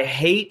 See, I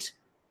hate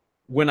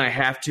when I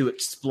have to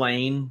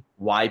explain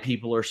why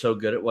people are so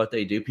good at what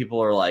they do.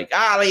 People are like,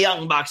 the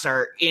Young Bucks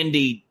are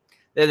indie.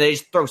 Then they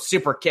just throw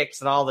super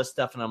kicks and all this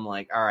stuff. And I'm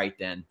like, all right,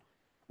 then.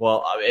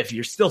 Well, if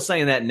you're still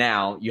saying that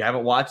now, you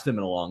haven't watched them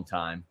in a long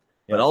time.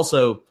 But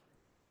also,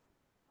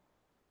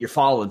 you're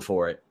falling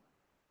for it.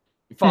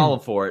 You're falling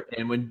for it.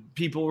 And when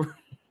people were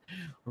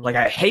like,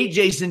 I hate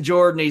Jason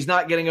Jordan, he's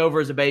not getting over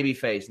as a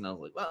babyface. And I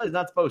was like, well, he's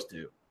not supposed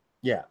to.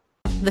 Yeah.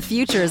 The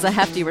future is a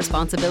hefty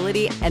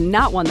responsibility and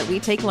not one that we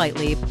take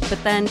lightly.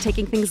 But then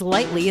taking things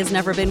lightly has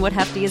never been what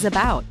Hefty is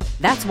about.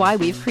 That's why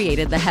we've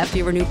created the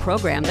Hefty Renew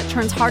program that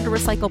turns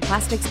hard-to-recycle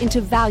plastics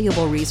into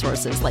valuable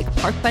resources like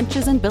park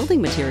benches and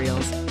building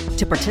materials.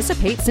 To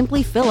participate,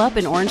 simply fill up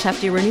an orange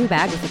Hefty Renew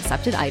bag with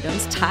accepted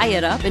items, tie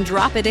it up, and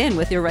drop it in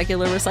with your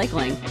regular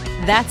recycling.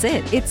 That's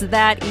it. It's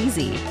that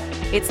easy.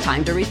 It's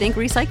time to rethink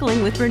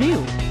recycling with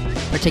Renew.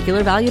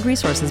 Particular valued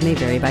resources may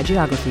vary by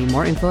geography.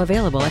 More info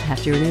available at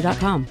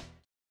heftyrenew.com.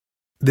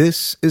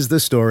 This is the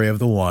story of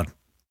the one.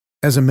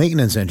 As a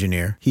maintenance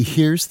engineer, he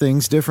hears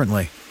things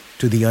differently.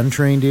 To the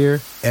untrained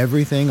ear,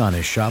 everything on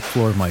his shop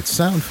floor might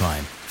sound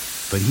fine,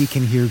 but he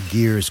can hear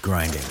gears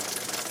grinding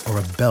or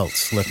a belt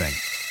slipping.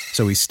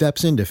 So he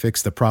steps in to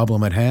fix the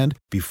problem at hand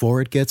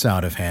before it gets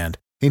out of hand.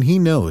 And he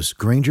knows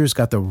Grainger's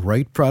got the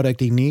right product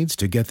he needs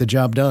to get the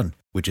job done,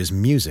 which is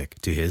music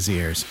to his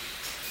ears.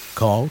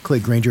 Call,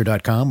 click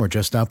Grainger.com, or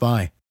just stop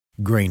by.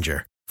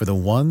 Grainger, for the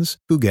ones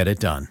who get it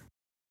done.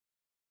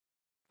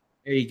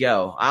 There you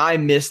go. I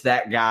miss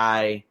that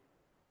guy.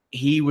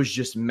 He was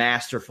just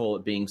masterful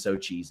at being so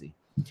cheesy.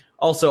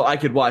 Also, I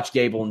could watch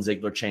Gable and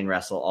Ziggler chain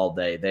wrestle all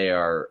day. They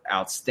are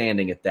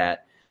outstanding at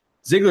that.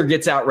 Ziggler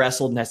gets out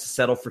wrestled and has to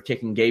settle for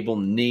kicking Gable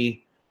in the knee.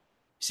 You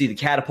see the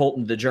catapult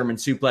into the German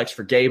suplex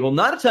for Gable.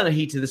 Not a ton of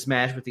heat to this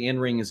match, but the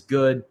in-ring is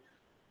good.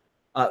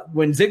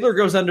 When Ziggler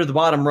goes under the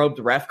bottom rope,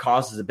 the ref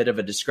causes a bit of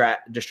a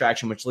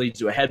distraction, which leads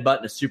to a headbutt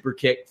and a super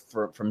kick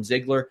from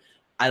Ziggler.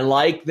 I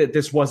like that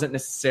this wasn't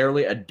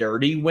necessarily a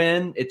dirty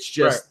win. It's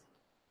just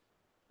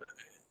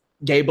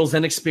Gable's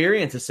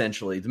inexperience,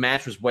 essentially. The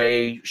match was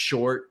way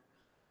short.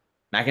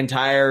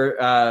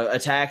 McIntyre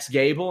attacks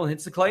Gable and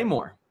hits the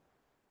Claymore.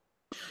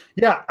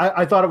 Yeah,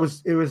 I thought it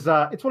was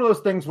it's one of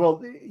those things.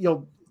 Well,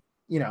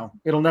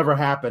 it'll never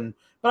happen.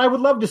 But I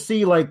would love to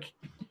see like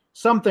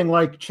something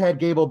like Chad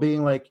Gable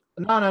being like,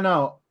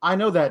 no, I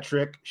know that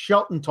trick.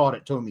 Shelton taught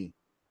it to me.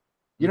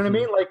 You know what I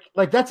mean?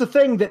 Like that's a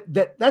thing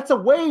that's a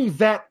way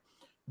that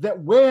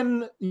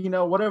when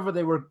whatever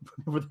they were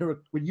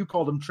when you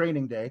called them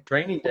training day.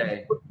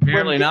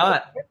 Apparently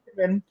not.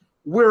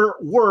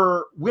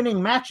 Were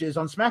winning matches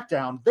on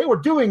SmackDown. They were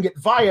doing it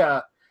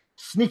via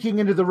sneaking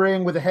into the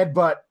ring with a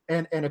headbutt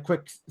and a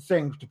quick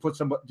thing to put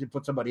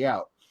somebody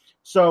out.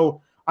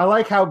 So I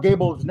like how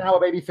Gable is now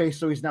a babyface,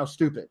 so he's now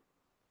stupid.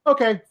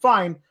 Okay,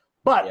 fine.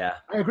 But yeah.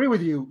 I agree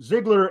with you.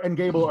 Ziggler and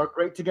Gable are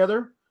great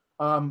together.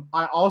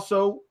 I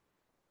also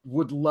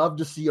would love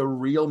to see a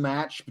real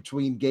match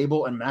between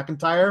Gable and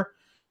McIntyre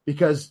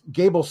because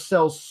Gable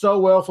sells so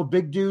well for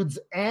big dudes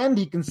and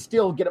he can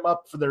still get them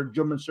up for their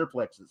German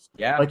suplexes.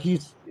 Yeah.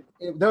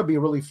 That would be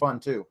really fun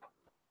too.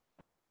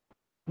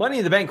 Money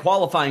in the Bank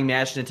qualifying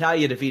match,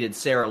 Natalya defeated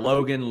Sarah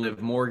Logan,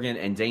 Liv Morgan,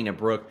 and Dana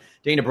Brooke.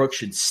 Dana Brooke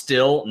should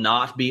still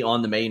not be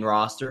on the main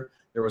roster.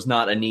 There was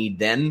not a need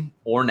then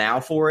or now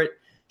for it.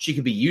 She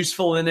could be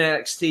useful in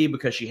NXT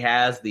because she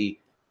has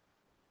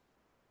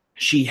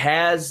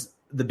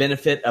the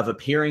benefit of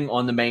appearing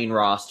on the main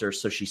roster,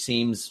 so she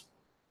seems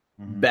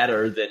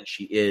better than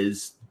she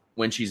is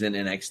when she's in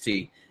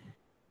NXT.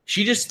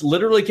 She just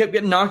literally kept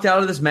getting knocked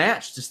out of this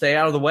match to stay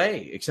out of the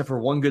way, except for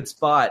one good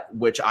spot,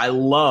 which I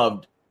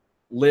loved.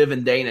 Liv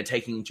and Dana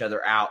taking each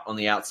other out on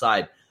the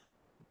outside.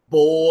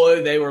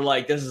 Boy, they were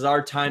like, this is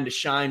our time to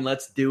shine.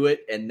 Let's do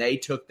it. And they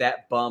took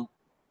that bump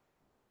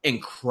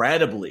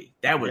incredibly.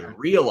 That was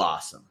real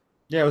awesome.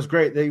 Yeah, it was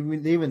great. They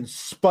even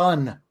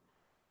spun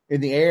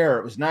in the air.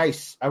 It was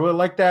nice. I really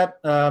like that.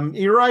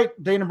 You're right.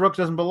 Dana Brooke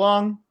doesn't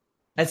belong.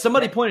 As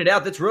somebody pointed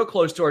out, that's real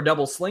close to our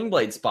double sling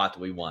blade spot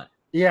that we want.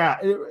 Yeah,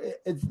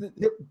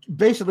 it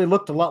basically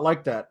looked a lot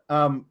like that.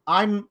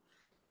 Dana,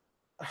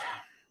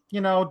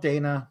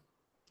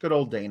 good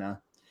old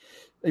Dana.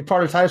 A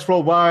part of Titus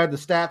Worldwide, the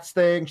stats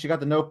thing. She got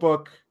the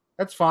notebook.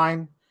 That's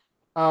fine.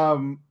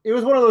 It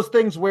was one of those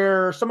things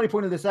where somebody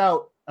pointed this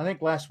out, I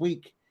think last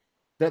week,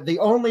 that the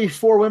only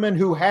 4 women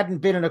who hadn't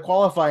been in a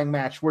qualifying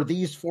match were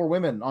these 4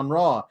 women on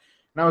Raw.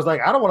 And I was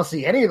like, I don't want to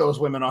see any of those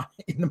women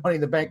in the Money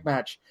in the Bank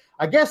match.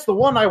 I guess the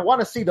one I want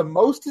to see the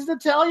most is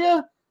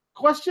Natalya? ?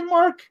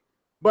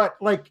 But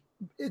like,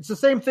 it's the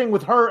same thing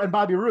with her and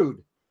Bobby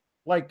Roode.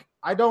 Like,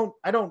 I can't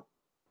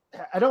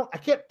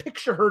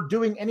picture her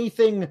doing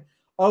anything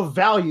of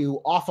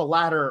value off a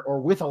ladder or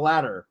with a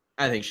ladder.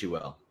 I think she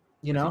will.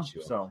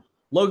 So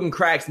Logan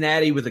cracks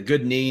Natty with a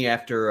good knee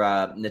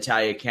after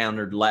Natalya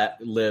countered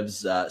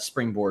Liv's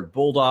springboard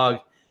bulldog.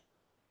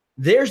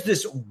 There's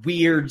this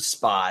weird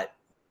spot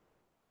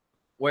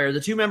where the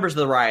 2 members of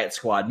the Riot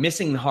Squad,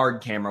 missing the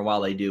hard camera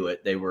while they do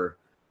it,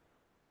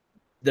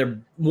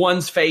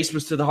 one's face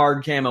was to the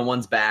hard cam and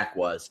one's back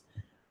was.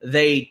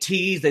 They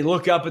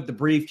look up at the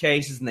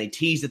briefcases and they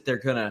tease that they're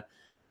going to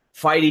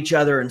fight each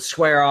other and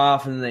square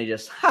off, and then they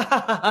just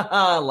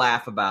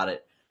laugh about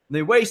it. And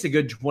they waste a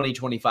good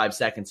 20-25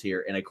 seconds here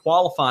in a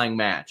qualifying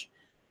match.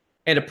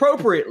 And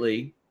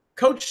appropriately,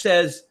 Coach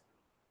says,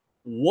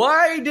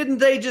 why didn't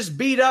they just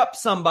beat up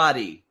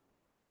somebody?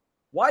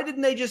 Why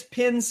didn't they just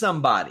pin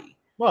somebody?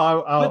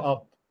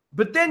 Well,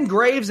 But then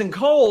Graves and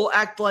Cole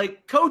act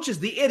like Coach is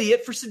the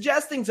idiot for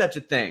suggesting such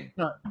a thing.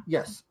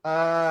 Yes.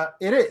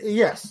 It is.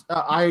 Yes,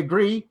 I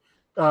agree.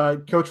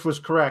 Coach was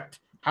correct.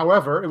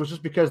 However, it was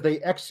just because they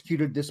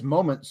executed this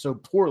moment so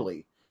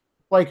poorly.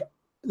 Like,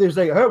 they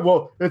say, hey,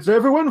 well, it's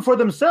everyone for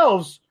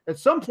themselves. At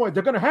some point,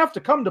 they're going to have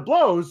to come to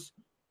blows.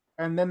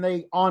 And then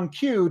they, on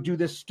cue, do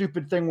this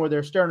stupid thing where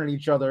they're staring at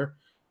each other.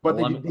 But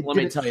let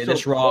me tell you,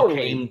 this Raw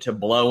came to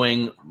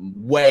blowing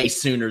way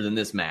sooner than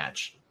this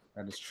match.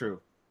 That is true.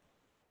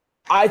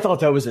 I thought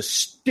that was a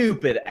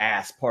stupid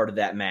ass part of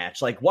that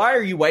match. Like, why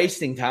are you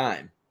wasting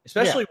time?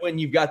 Especially when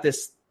you've got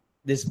this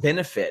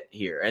benefit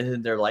here. And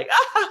then they're like,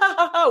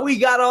 we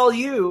got all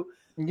you.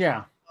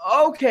 Yeah.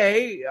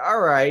 Okay. All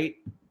right.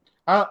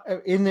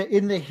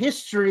 In the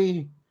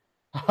history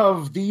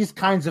of these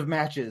kinds of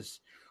matches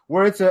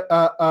where it's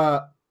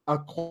a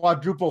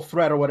quadruple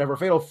threat or whatever,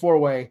 fatal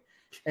 4-way,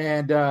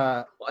 and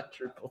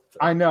quadruple threat.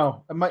 I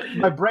know.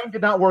 My brain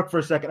did not work for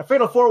a second. A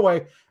fatal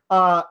 4-way,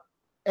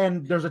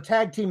 and there's a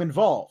tag team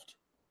involved.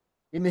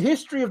 In the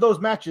history of those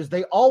matches,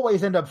 they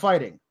always end up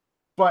fighting,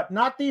 but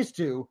not these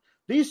two.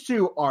 These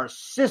two are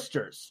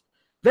sisters.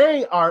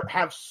 They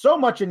have so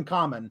much in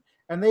common,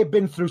 and they've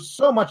been through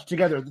so much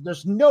together that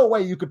there's no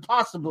way you could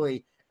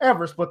possibly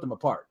ever split them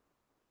apart.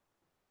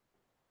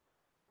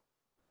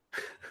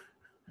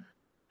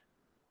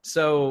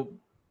 So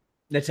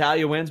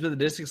Natalya wins with a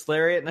discus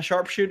lariat and a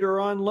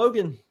sharpshooter on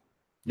Logan.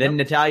 Then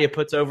Natalya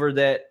puts over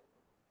that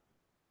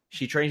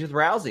she trains with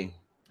Rousey.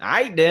 All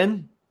right,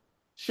 then.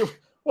 She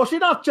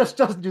not just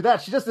doesn't do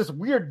that. She does this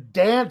weird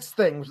dance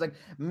thing. She's like,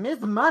 Miss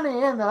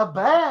Money in the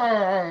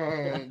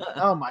Bank.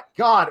 Oh, my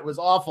God. It was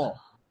awful.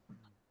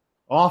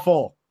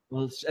 Awful.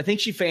 Well, I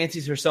think she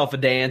fancies herself a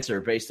dancer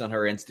based on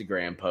her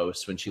Instagram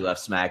posts when she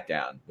left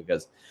SmackDown,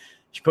 because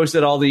she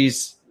posted all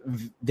these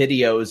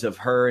videos of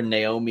her and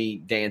Naomi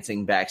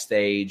dancing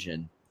backstage.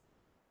 And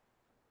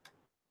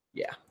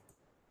yeah.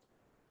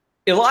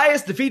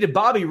 Elias defeated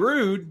Bobby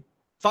Roode.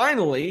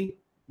 Finally,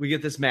 we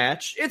get this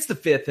match. It's the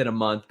 5th in a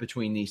month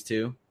between these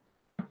two.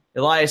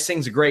 Elias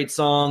sings a great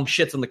song,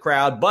 shits on the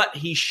crowd, but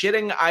he's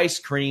shitting ice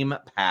cream,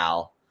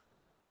 pal.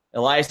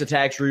 Elias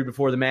attacks Roode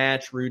before the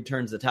match. Roode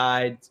turns the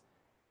tides.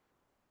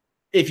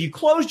 If you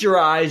closed your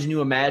eyes and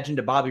you imagined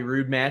a Bobby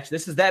Roode match,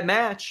 this is that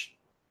match.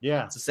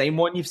 Yeah. It's the same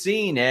one you've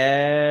seen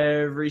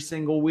every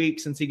single week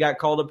since he got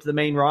called up to the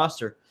main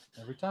roster.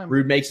 Every time.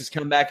 Roode makes his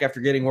comeback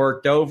after getting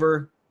worked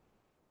over.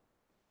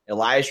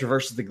 Elias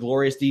reverses the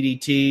glorious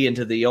DDT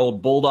into the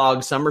old Bulldog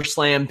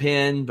SummerSlam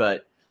pin,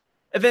 but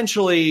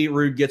eventually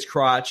Roode gets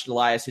crotched.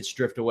 Elias hits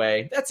drift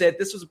away. That's it.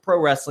 This was a pro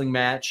wrestling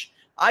match.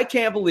 I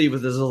can't believe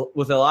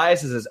with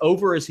Elias as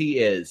over as he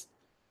is,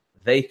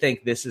 they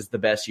think this is the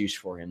best use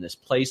for him. This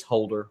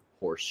placeholder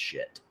horse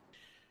shit.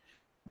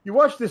 You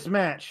watch this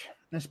match,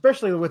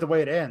 especially with the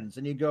way it ends,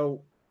 and you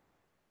go,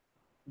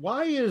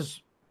 why is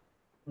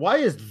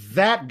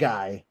that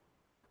guy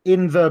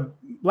in the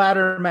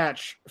ladder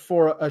match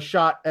for a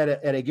shot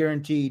at a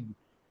guaranteed,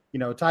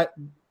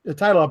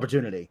 title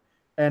opportunity,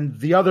 and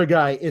the other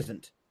guy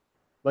isn't?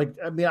 Like,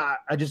 I mean,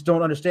 I just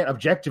don't understand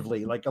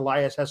objectively. Like,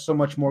 Elias has so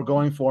much more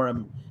going for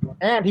him,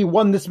 and he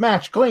won this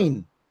match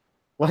clean.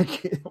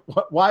 Like,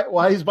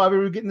 why is Bobby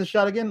Roode getting the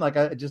shot again? Like,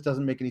 it just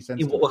doesn't make any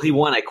sense. Well, he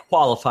won a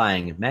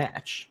qualifying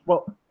match.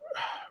 Well,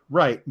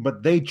 right,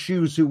 but they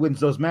choose who wins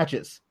those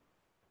matches.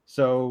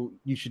 So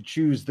you should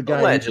choose the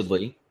guy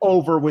allegedly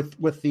over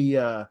with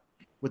the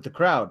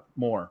crowd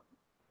more.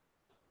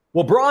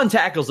 Well, Braun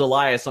tackles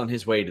Elias on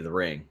his way to the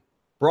ring.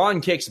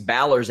 Braun kicks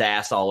Balor's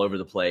ass all over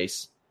the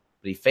place,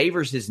 but he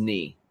favors his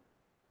knee.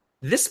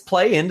 Did this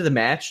play into the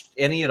match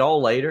any at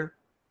all later?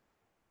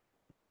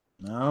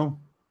 No.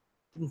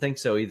 Didn't think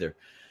so either.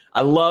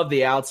 I love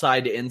the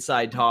outside to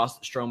inside toss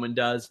that Strowman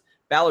does.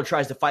 Balor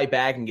tries to fight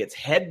back and gets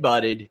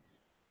headbutted.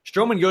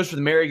 Strowman goes for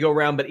the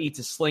merry-go-round but eats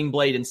a sling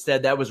blade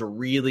instead. That was a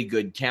really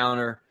good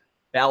counter.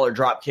 Balor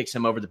drop kicks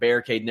him over the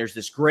barricade, and there's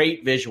this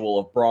great visual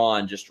of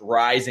Braun just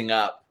rising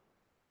up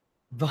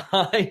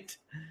behind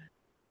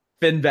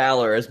Finn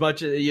Balor. As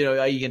much as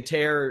you can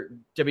tear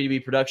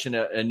WWE production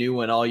a new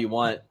one all you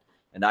want,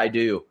 and I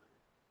do.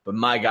 But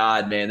my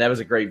God, man, that was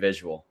a great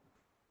visual.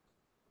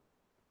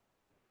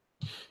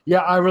 Yeah,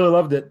 I really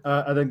loved it.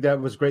 I think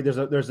that was great.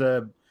 There's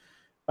a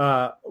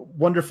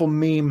wonderful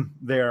meme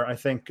there. I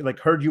think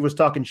heard you was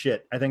talking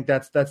shit. I think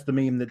that's the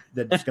meme that's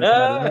going to come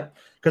out of that,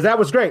 because that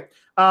was great.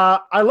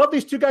 I love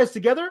these two guys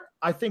together.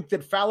 I think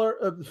that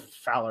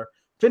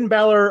Finn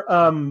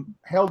Balor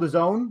held his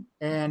own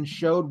and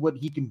showed what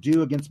he can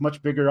do against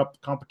much bigger up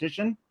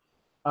competition.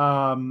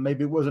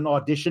 Maybe it was an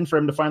audition for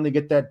him to finally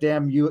get that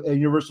damn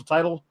Universal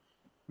title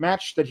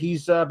match that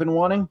he's been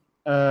wanting.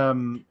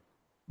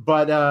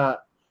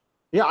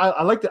 Yeah,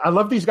 I like I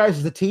love these guys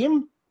as a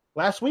team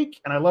last week,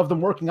 and I love them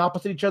working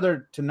opposite each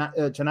other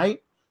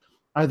tonight.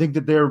 I think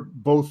that they're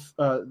both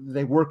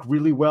they work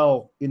really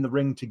well in the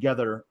ring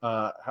together,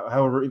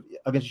 however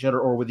against each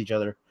other or with each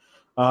other,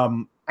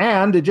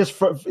 and it just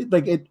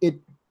it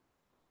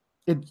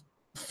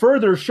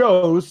further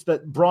shows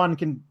that Braun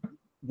can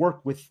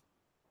work with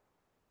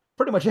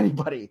pretty much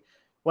anybody.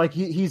 Like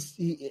he's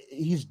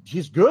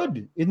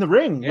good in the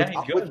ring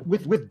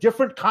with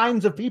different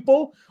kinds of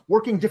people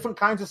working different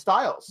kinds of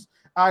styles.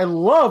 I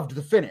loved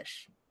the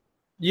finish.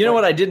 You know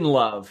what I didn't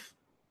love?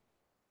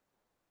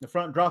 The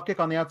front drop kick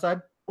on the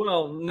outside?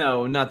 Well,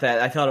 no, not that.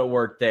 I thought it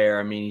worked there.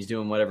 I mean, he's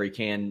doing whatever he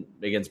can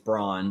against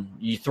Braun.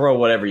 You throw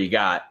whatever you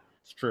got.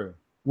 It's true.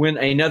 When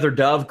another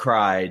dove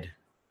cried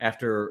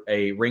after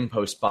a ring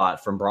post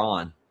spot from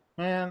Braun.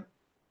 Man,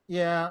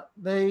 yeah,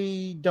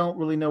 they don't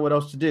really know what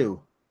else to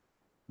do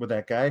with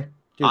that guy.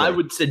 I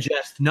would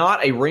suggest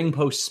not a ring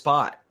post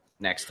spot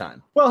next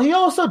time. Well, he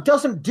also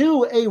doesn't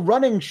do a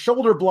running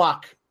shoulder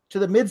block to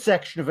the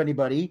midsection of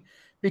anybody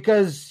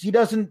because he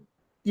doesn't,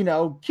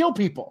 kill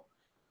people.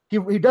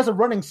 He does a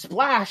running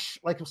splash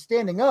like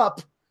standing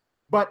up,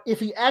 but if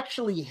he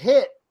actually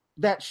hit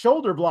that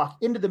shoulder block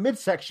into the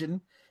midsection,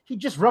 he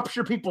just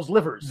rupture people's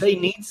livers. They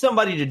need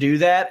somebody to do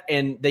that,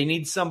 and they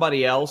need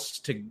somebody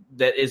else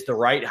that is the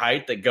right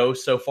height that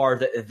goes so far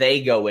that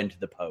they go into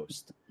the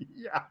post.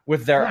 Yeah,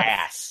 with their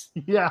ass.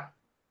 Yeah.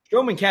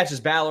 Strowman catches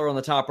Balor on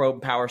the top rope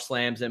and power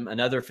slams him.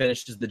 Another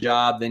finishes the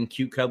job. Then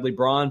cute, cuddly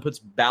Braun puts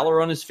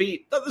Balor on his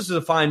feet. Thought this was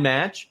a fine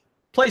match.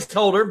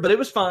 Placeholder, but it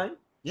was fine.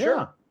 Yeah.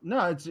 Sure.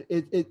 No,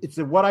 it's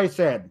what I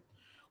said.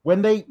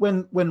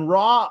 When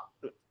Raw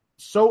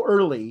so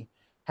early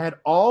had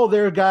all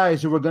their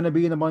guys who were going to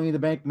be in the Money in the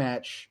Bank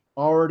match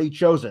already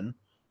chosen.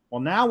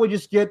 Well, now we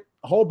just get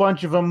a whole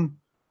bunch of them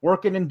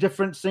working in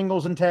different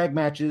singles and tag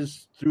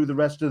matches through the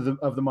rest of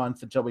the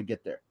month until we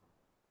get there.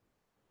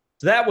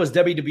 So that was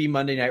WWE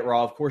Monday Night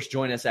Raw. Of course,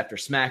 join us after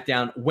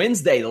SmackDown.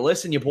 Wednesday, the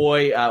Listen Ya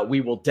Boy, we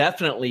will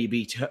definitely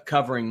be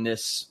covering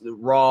this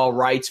Raw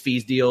rights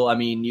fees deal. I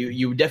mean,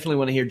 you definitely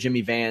want to hear Jimmy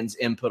Van's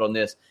input on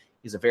this.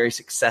 He's a very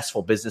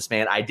successful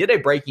businessman. I did a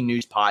breaking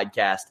news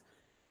podcast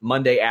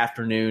Monday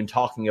afternoon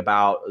talking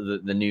about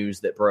the news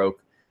that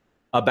broke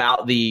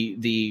about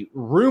the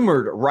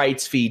rumored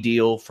rights fee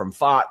deal from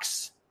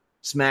Fox,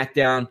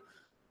 SmackDown.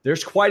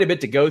 There's quite a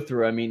bit to go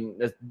through. I mean,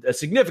 a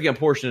significant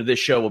portion of this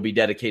show will be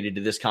dedicated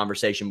to this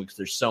conversation because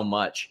there's so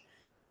much.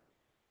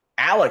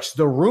 Alex,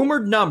 the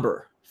rumored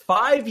number,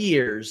 5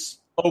 years,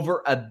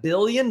 over $1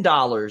 billion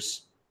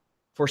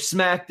for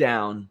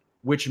SmackDown,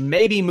 which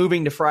may be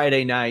moving to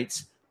Friday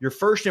nights. Your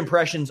first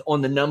impressions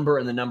on the number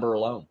and the number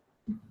alone?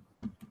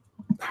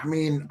 I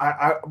mean,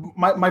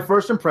 my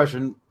first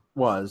impression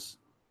was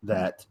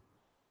that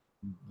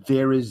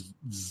there is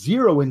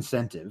zero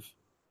incentive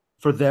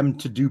for them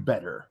to do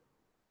better.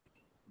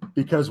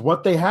 Because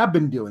what they have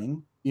been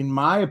doing, in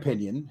my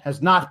opinion,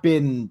 has not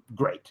been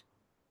great.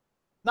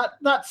 Not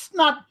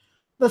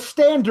the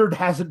standard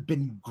hasn't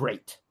been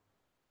great.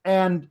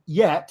 And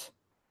yet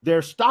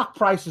their stock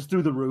price is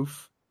through the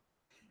roof.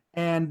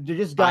 And they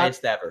just got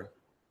highest ever.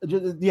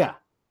 Yeah.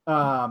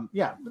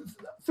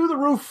 Through the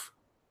roof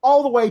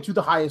all the way to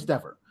the highest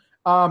ever.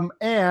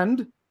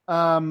 And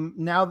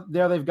now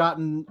they've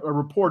gotten a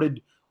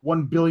reported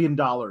 $1 billion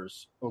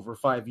over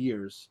 5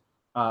 years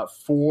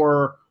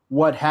for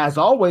what has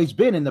always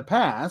been in the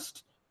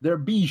past their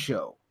B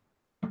show.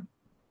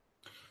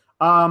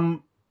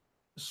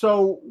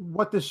 So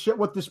what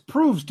this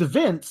proves to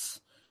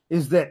Vince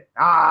is that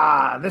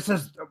this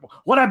is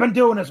what I've been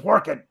doing is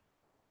working,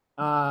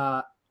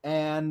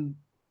 and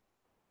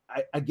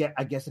I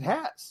guess it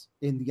has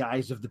in the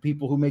eyes of the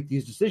people who make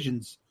these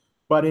decisions,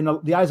 but in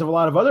the eyes of a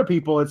lot of other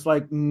people, it's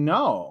like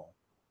no,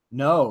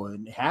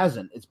 it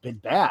hasn't. It's been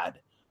bad.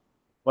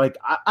 Like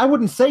I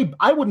wouldn't say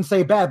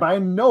bad, but I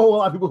know a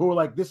lot of people who are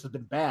like, this has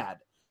been bad.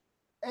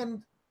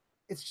 And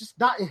it's just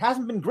not, it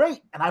hasn't been great.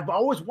 And I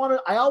always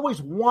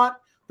want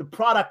the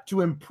product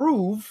to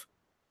improve.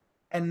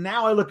 And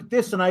now I look at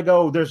this and I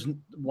go, "There's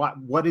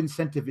what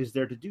incentive is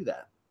there to do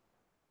that?"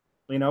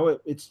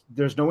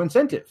 There's no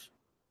incentive.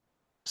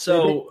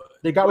 So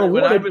they got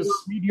rewarded with a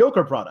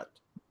mediocre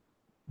product.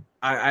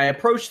 I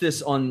approached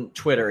this on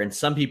Twitter, and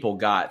some people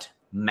got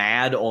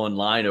mad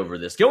online over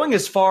this, going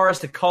as far as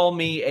to call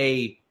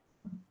me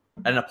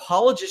an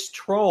apologist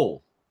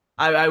troll.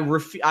 I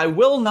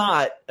will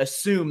not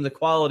assume the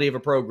quality of a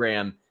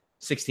program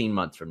 16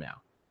 months from now.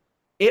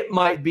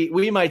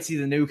 We might see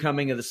the new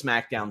coming of the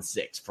SmackDown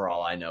 6 for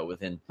all I know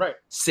within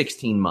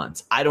 16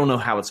 months. I don't know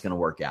how it's going to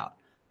work out.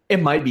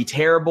 It might be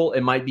terrible.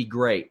 It might be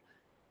great.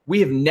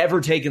 We have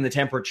never taken the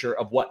temperature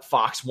of what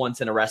Fox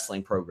wants in a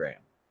wrestling program.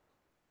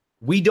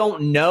 We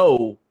don't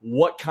know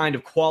what kind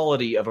of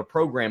quality of a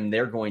program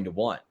they're going to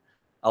want.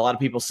 A lot of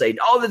people say,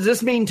 "Oh, does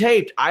this mean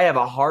taped?" I have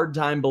a hard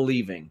time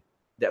believing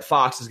that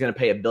Fox is going to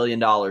pay $1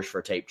 billion for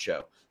a taped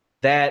show.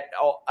 That,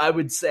 I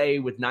would say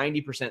with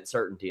 90%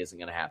 certainty, isn't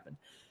going to happen.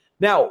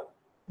 Now,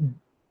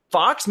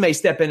 Fox may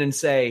step in and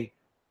say,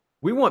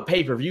 "We want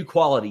pay-per-view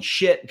quality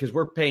shit because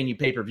we're paying you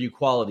pay-per-view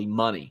quality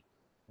money."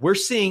 We're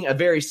seeing a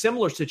very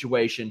similar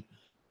situation,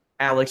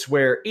 Alex,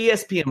 where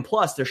ESPN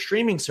Plus, their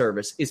streaming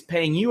service, is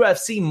paying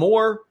UFC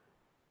more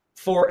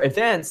for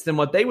events than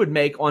what they would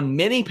make on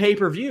many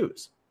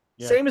pay-per-views.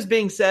 Yeah. Same is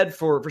being said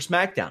for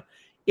SmackDown.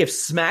 If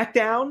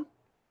SmackDown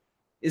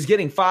is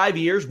getting 5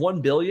 years,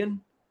 $1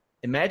 billion,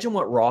 imagine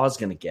what Raw is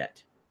going to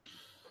get.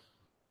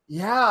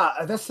 Yeah,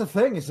 that's the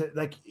thing. Is it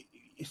like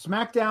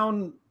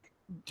SmackDown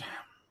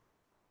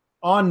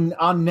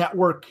on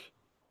network,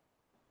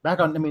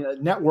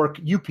 network,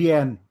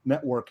 UPN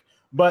network,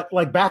 but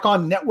like back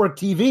on network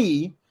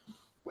TV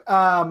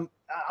on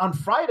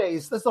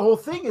Fridays. That's the whole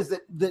thing. Is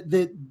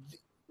that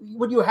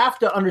what you have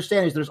to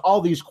understand is there's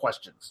all these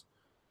questions.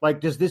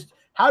 Like,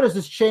 how does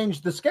this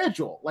change the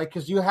schedule? Like,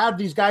 because you have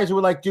these guys who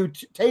would like do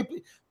tape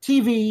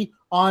TV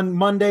on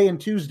Monday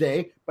and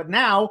Tuesday, but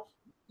now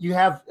you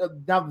have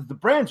now the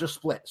brands are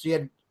split. So you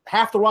had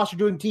half the roster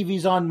doing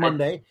TVs on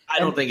Monday. I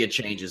don't think it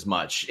changes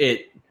much.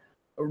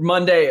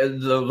 Monday,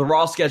 the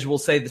Raw schedule will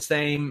stay the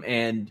same,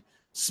 and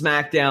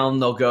SmackDown,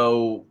 they'll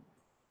go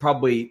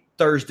probably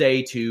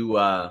Thursday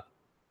to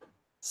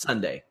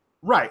Sunday.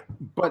 Right.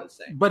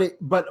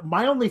 But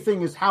my only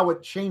thing is how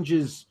it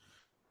changes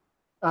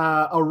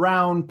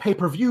around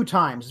pay-per-view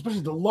times,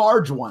 especially the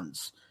large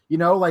ones,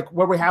 like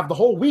where we have the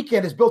whole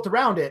weekend is built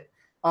around it.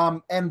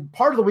 And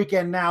part of the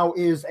weekend now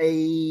is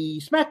a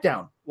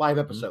SmackDown live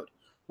episode,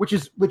 which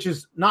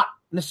is not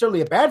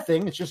necessarily a bad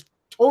thing. It's just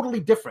totally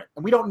different.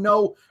 And we don't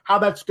know how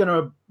that's going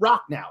to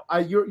rock now.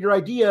 Your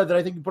idea that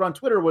I think you put on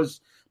Twitter was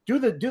do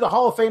the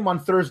Hall of Fame on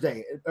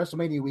Thursday at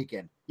WrestleMania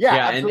weekend.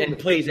 Yeah, and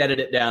please edit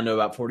it down to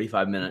about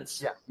 45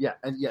 minutes. Yeah.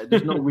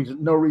 There's no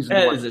reason.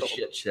 That is a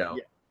shit show.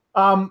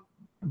 Yeah.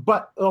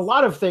 But a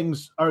lot of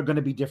things are going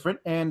to be different,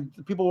 and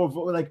people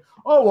were like,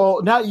 "Oh,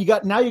 well, now you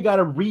got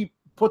to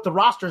put the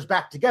rosters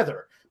back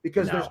together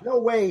because there's no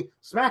way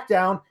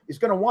SmackDown is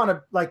going to want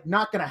to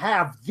not going to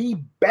have the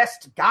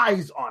best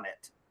guys on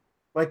it.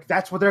 Like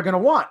that's what they're going to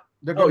want."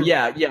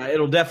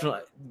 It'll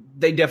definitely.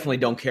 They definitely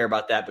don't care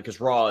about that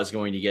because Raw is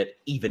going to get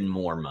even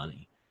more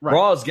money. Right.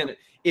 Raw is going to.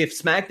 If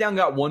SmackDown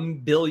got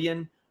 $1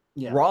 billion,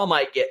 Raw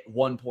might get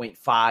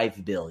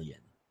 $1.5 billion.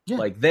 Yeah.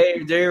 Like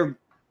they're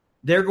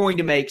going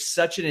to make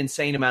such an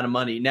insane amount of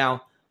money.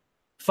 Now,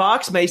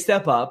 Fox may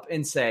step up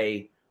and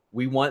say,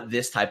 "We want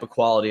this type of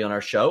quality on our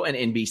show," and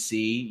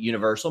NBC,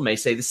 Universal may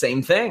say the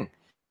same thing.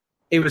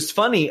 It was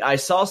funny. I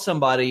saw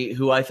somebody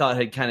who I thought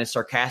had kind of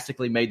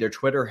sarcastically made their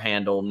Twitter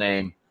handle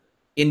name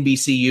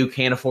NBCU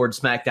can't afford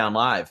SmackDown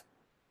Live.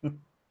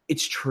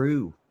 It's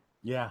true.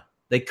 Yeah.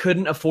 They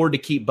couldn't afford to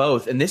keep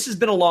both. And this has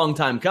been a long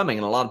time coming.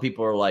 And a lot of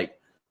people are like,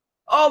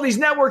 "Oh, these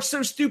networks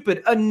so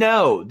stupid."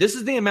 No, this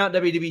is the amount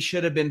WWE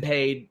should have been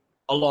paid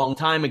a long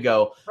time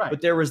ago. Right.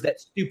 But there was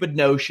that stupid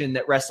notion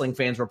that wrestling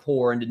fans were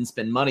poor and didn't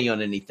spend money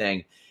on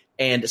anything.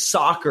 And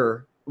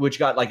soccer, which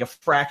got like a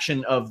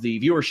fraction of the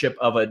viewership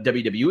of a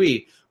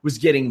WWE, was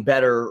getting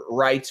better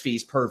rights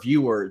fees per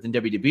viewer than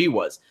WWE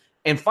was.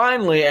 And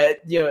finally,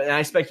 and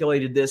I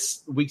speculated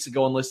this weeks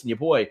ago on Listen Your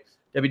Boy,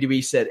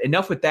 WWE said,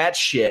 "Enough with that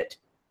shit.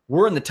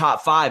 We're in the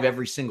top 5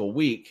 every single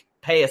week.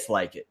 Pay us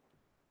like it."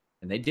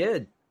 And they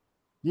did.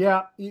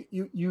 Yeah.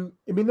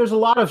 There's a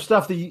lot of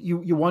stuff that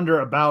you wonder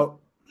about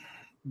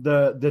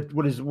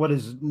what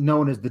is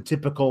known as the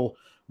typical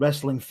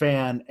wrestling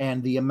fan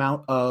and the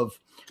amount of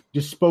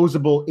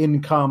disposable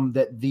income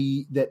that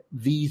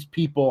these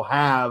people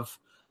have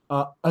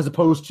as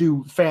opposed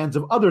to fans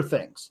of other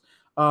things,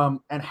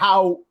 and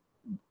how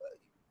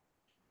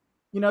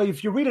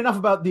if you read enough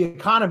about the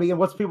economy and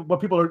what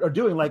people are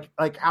doing, like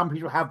how many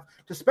people have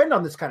to spend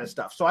on this kind of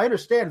stuff. So I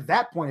understand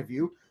that point of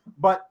view,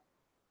 but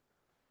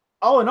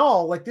all in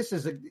all, like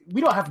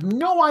we don't have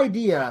no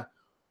idea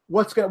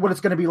what it's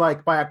going to be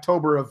like by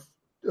October of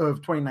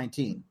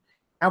 2019.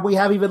 And we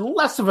have even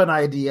less of an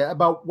idea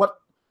about what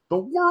the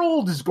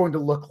world is going to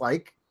look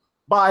like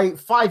by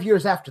 5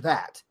 years after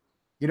that.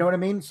 You know what I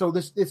mean? So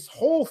this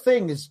whole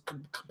thing is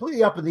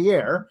completely up in the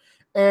air.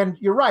 And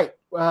you're right.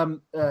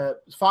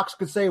 Fox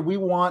could say, we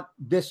want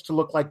this to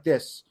look like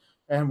this.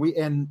 And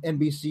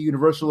NBC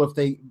Universal, if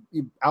they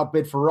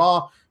outbid for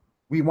Raw,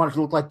 we want it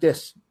to look like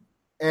this.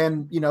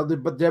 And,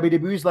 but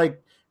WWE's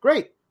like,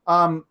 great.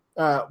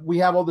 We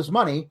have all this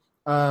money.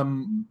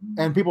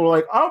 And people are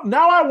like, oh,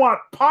 now I want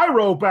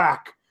Pyro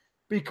back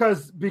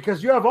because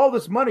you have all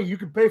this money. You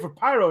can pay for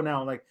Pyro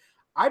now. Like,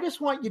 I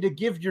just want you to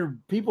give your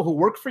people who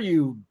work for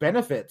you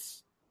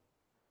benefits.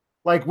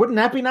 Like, wouldn't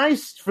that be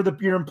nice for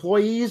your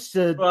employees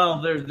to?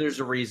 Well,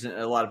 there's a reason.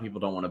 A lot of people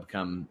don't want to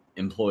become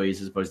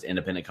employees as opposed to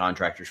independent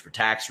contractors for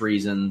tax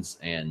reasons.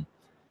 And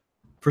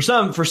for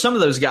some of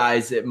those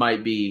guys, it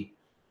might be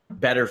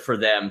better for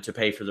them to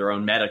pay for their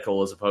own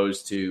medical as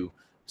opposed to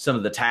some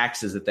of the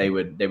taxes that they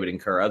would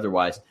incur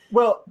otherwise.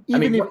 Well,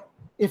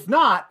 if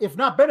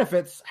not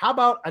benefits, how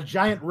about a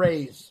giant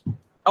raise?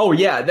 Oh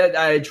yeah,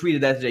 I tweeted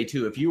that today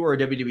too. If you were a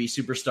WWE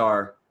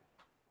superstar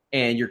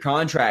and your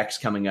contract's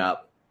coming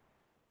up,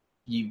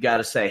 you got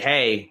to say,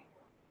 hey,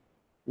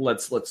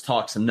 let's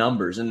talk some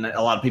numbers. And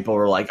a lot of people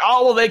were like,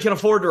 oh, well, they can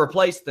afford to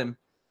replace them.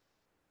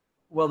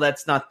 Well,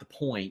 that's not the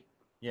point.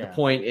 Yeah. The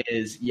point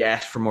is you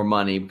ask for more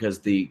money because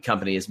the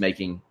company is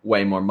making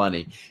way more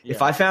money. Yeah.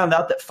 If I found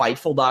out that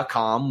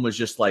Fightful.com was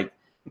just like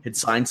had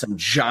signed some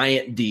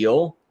giant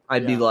deal,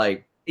 I'd be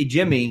like, hey,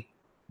 Jimmy,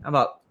 how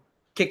about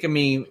kicking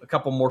me a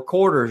couple more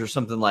quarters or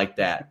something like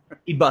that?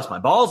 He'd bust my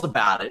balls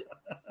about it.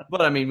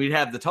 But, I mean, we'd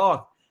have the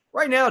talk.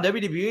 Right now,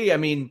 WWE, I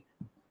mean,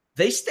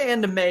 they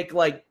stand to make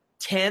like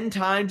 10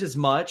 times as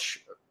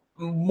much,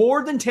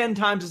 more than 10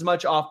 times as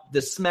much off the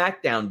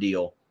SmackDown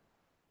deal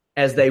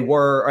as they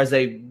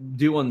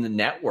do on the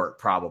network,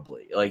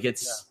 probably. Like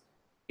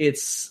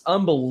it's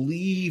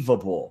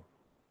unbelievable.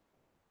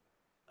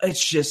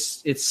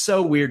 It's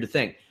so weird to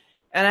think.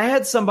 And I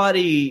had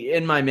somebody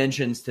in my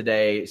mentions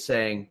today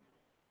saying,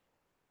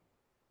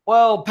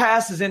 well,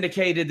 PASS has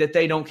indicated that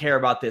they don't care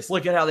about this.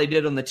 Look at how they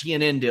did on the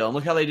TNN deal and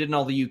look how they did in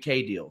all the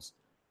UK deals.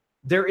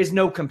 There is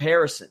no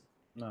comparison.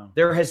 No.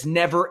 There has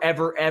never,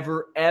 ever,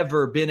 ever,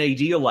 ever been a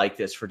deal like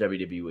this for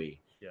WWE.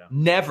 Yeah.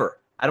 Never.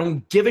 I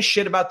don't give a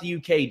shit about the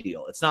UK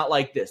deal. It's not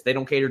like this. They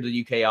don't cater to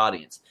the UK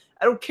audience.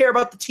 I don't care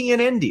about the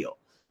TNN deal.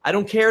 I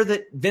don't care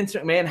that Vince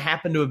McMahon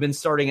happened to have been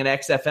starting an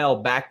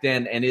XFL back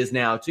then and is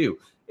now too.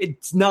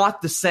 It's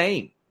not the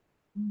same.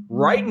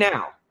 Right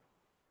now,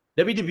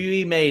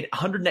 WWE made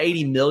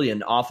 $180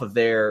 million off of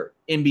their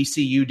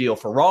NBCU deal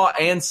for Raw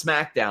and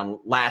SmackDown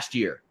last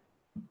year.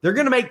 They're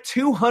going to make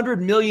 $200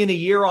 million a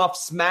year off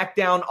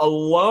SmackDown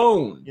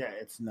alone. Yeah,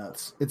 it's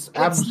nuts. It's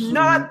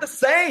not the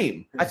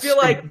same. I feel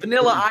like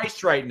Vanilla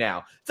Ice right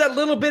now. It's that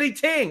little bitty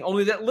ting.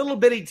 Only that little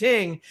bitty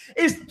ting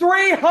is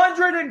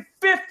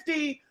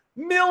 $350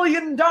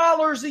 million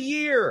a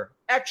year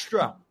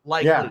extra.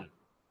 Likely.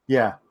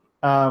 Yeah.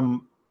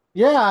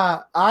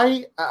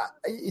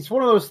 It's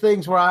one of those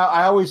things where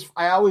I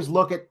always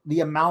look at the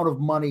amount of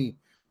money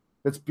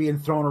that's being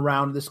thrown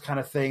around, this kind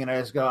of thing, and I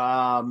just go,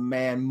 oh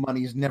man,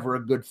 money's never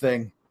a good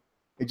thing.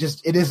 It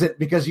isn't,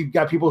 because you've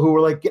got people who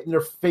are like getting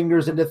their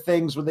fingers into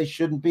things where they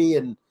shouldn't be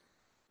and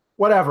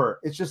whatever.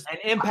 It's just, and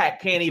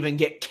Impact can't even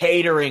get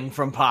catering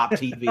from Pop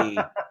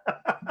TV.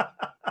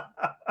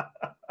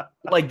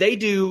 Like they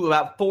do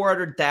about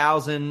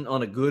 400,000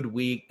 on a good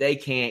week. They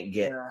can't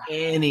get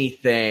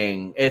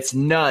anything. It's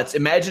nuts.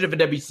 Imagine if a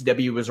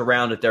WCW was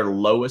around at their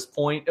lowest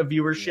point of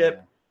viewership.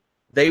 Yeah.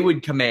 They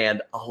would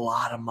command a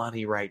lot of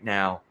money right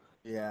now.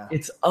 Yeah.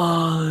 It's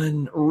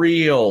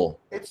unreal.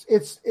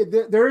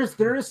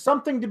 There is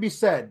something to be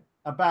said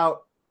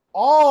about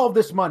all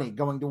this money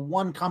going to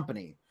one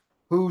company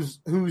whose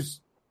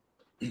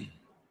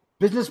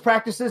business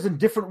practices in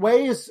different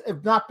ways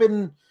have not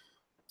been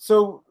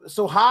so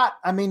hot.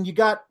 I mean,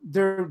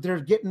 they're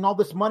getting all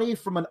this money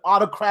from an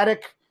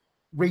autocratic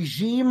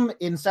regime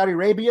in Saudi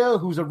Arabia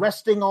who's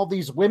arresting all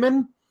these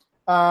women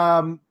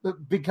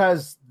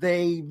because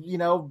they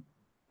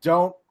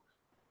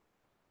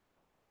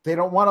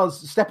don't want to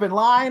step in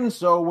line,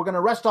 so we're going to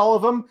arrest all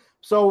of them.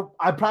 So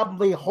I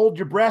probably don't hold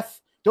your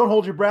breath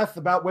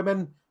about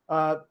women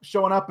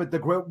showing up at the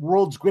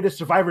world's greatest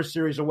Survivor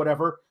Series or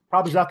whatever.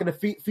 Probably not going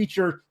to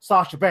feature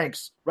Sasha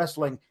Banks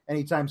wrestling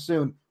anytime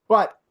soon.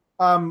 But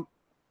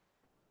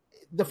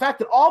the fact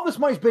that all this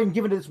money's being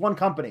given to this one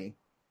company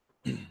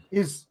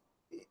it's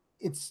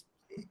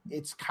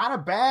kind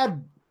of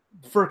bad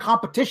for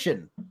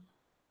competition.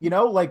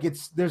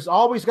 There's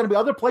always going to be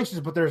other places,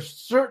 but there's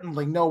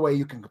certainly no way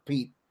you can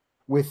compete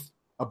with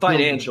a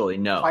financially.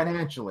 No,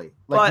 financially.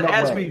 But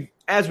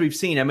as we've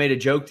seen, I made a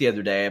joke the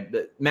other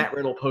day. Matt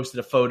Riddle posted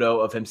a photo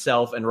of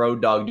himself and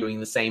Road Dogg doing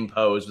the same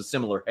pose with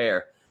similar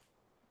hair,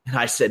 and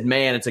I said,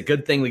 "Man, it's a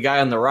good thing the guy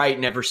on the right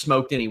never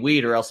smoked any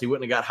weed, or else he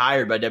wouldn't have got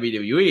hired by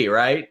WWE."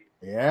 Right?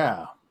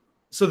 Yeah.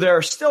 So there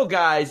are still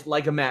guys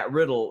like a Matt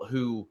Riddle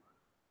who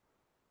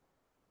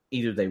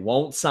either they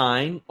won't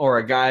sign, or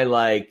a guy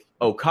like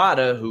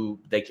Okada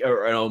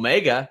or an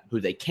Omega who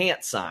they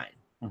can't sign.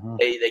 Mm-hmm.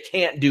 They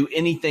can't do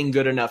anything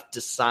good enough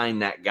to sign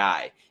that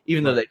guy,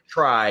 even though they've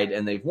tried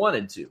and they've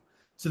wanted to.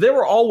 So there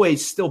will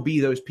always still be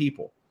those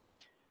people.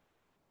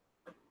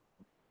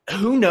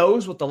 who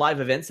knows what the live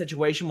event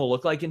situation will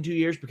look like in 2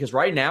 years? Because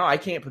right now I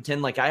can't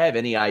pretend like I have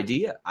any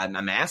idea.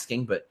 I'm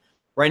asking, but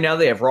right now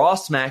they have Raw,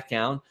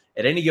 SmackDown,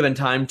 at any given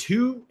time,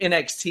 2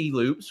 NXT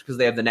loops because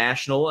they have the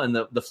national and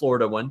the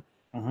Florida one.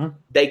 Mm-hmm.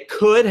 They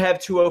could have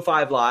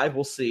 205 Live.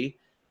 We'll see.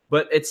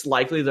 But it's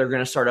likely they're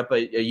going to start up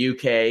a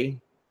UK,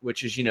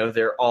 which is,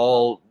 they're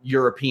all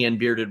European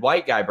bearded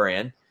white guy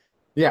brand.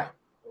 Yeah.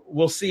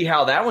 We'll see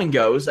how that one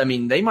goes. I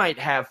mean, they might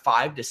have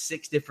 5 to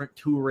 6 different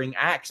touring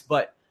acts,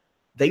 but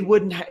they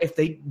wouldn't if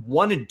they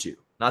wanted to.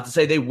 Not to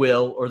say they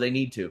will or they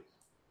need to.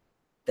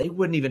 They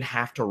wouldn't even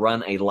have to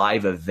run a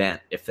live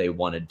event if they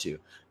wanted to.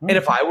 Mm-hmm. And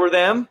if I were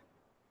them,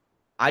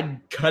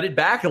 I'd cut it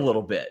back a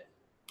little bit.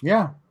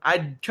 Yeah.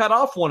 I'd cut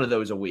off one of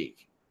those a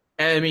week.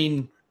 And I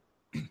mean,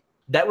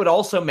 that would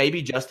also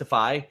maybe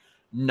justify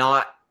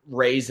not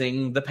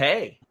raising the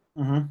pay.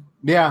 Mm-hmm.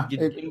 Yeah,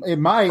 it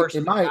might. I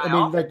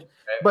mean, like,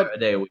 but a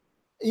day a week.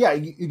 Yeah,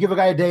 you give a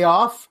guy a day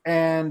off,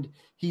 and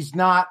he's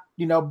not,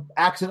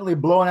 accidentally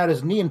blowing out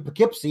his knee in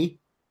Poughkeepsie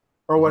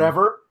or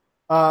whatever.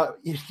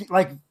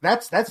 Like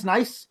that's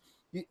nice.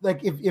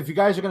 Like if you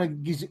guys are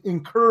going to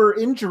incur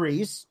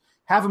injuries,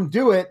 have him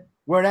do it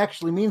where it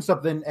actually means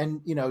something,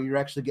 and you're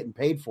actually getting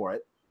paid for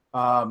it.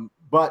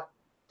 But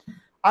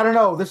I don't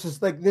know. This is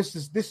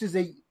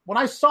when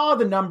I saw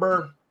the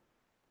number,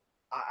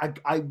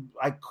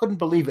 I couldn't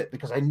believe it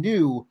because I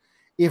knew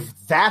if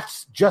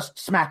that's just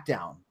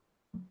SmackDown,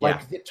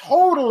 like the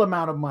total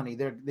amount of money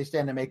they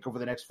stand to make over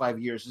the next 5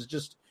 years is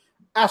just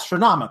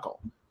astronomical.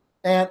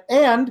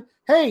 And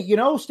hey,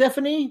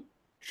 Stephanie,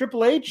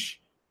 Triple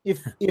H,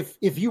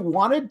 if you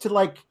wanted to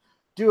like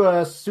do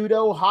a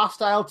pseudo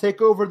hostile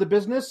takeover of the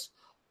business,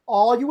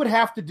 all you would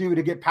have to do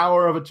to get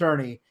power of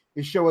attorney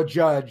is show a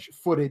judge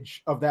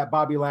footage of that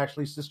Bobby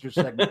Lashley sister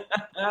segment,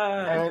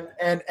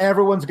 and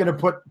everyone's going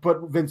to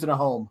put Vince in a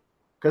home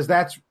because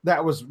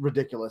that was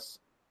ridiculous.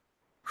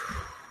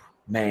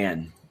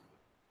 Man,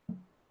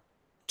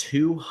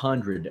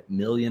 $200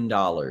 million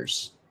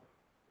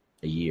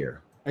a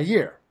year.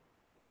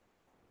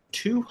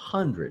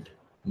 $200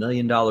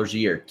 million a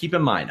year. Keep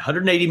in mind,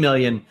 $180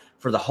 million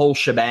for the whole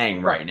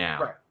shebang right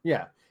now. Right.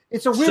 Yeah,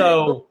 it's a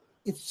weird.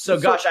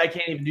 Gosh, I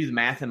can't even do the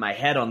math in my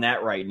head on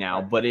that right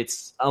now, but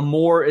it's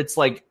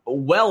like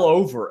well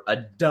over a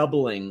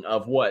doubling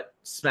of what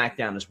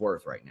SmackDown is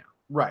worth right now.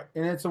 Right.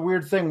 And it's a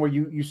weird thing where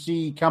you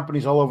see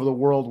companies all over the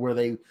world where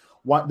they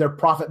want their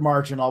profit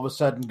margin all of a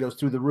sudden goes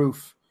through the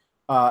roof,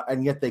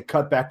 and yet they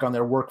cut back on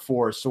their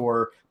workforce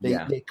or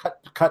they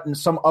cut in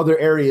some other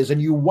areas. And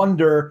you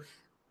wonder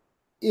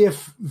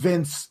if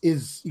Vince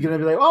is going to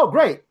be like, oh,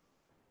 great.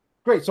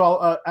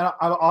 So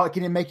I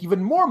can make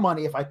even more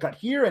money if I cut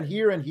here and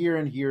here and here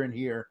and here and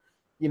here,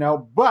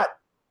 but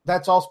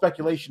that's all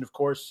speculation, of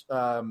course.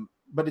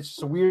 But it's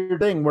just a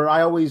weird thing where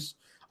I always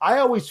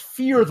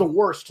fear the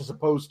worst as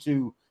opposed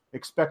to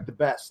expect the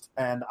best.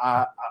 And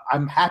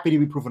I'm happy to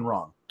be proven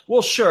wrong.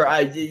 Well, sure.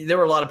 There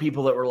were a lot of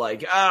people that were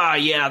like,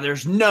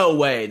 there's no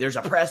way there's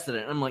a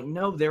precedent. I'm like,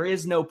 no, there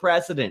is no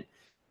precedent.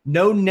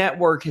 No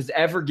network has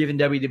ever given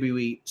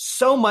WWE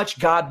so much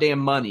goddamn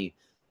money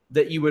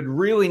that you would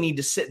really need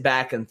to sit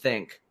back and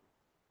think,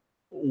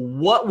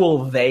 what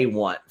will they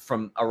want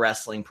from a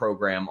wrestling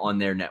program on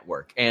their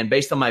network? And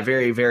based on my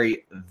very,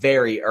 very,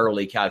 very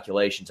early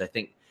calculations, I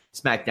think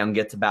SmackDown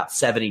gets about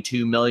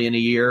 $72 million a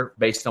year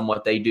based on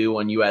what they do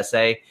on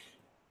USA.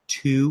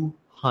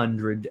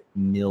 $200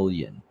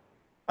 million.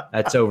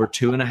 That's over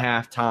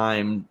 2.5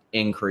 time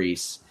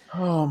increase.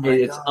 Oh my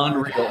It's God.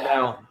 unreal.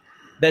 Now,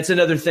 that's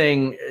another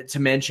thing to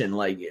mention.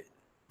 Like,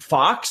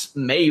 Fox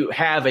may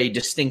have a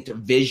distinct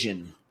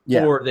vision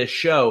for this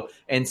show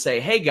and say,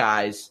 hey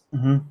guys,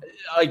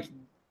 like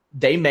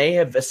they may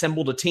have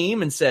assembled a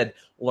team and said,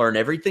 learn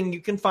everything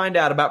you can find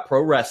out about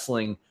pro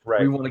wrestling.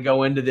 Right. We want to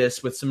go into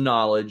this with some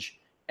knowledge.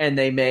 And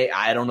they may,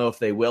 I don't know if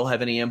they will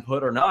have any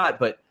input or not,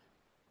 but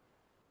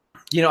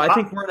I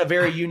think we're in a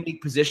very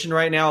unique position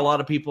right now. A lot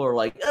of people are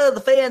like, oh,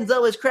 the fans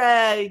always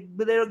cry,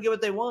 but they don't get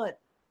what they want.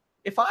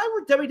 If I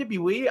were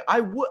WWE,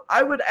 I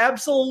would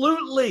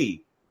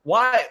absolutely.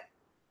 Why?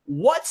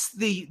 What's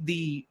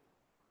the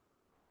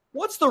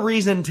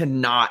reason to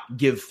not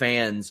give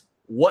fans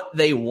what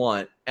they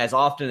want as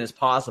often as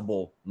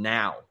possible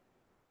now?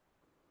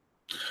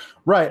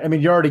 Right. I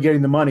mean, you're already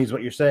getting the money is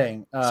what you're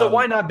saying. So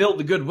why not build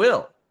the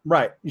goodwill?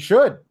 Right. You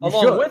should.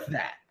 With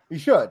that. You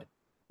should.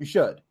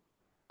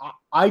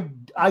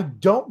 I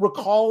don't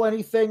recall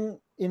anything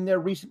in their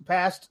recent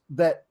past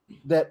that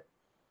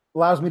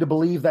allows me to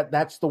believe that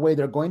that's the way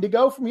they're going to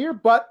go from here.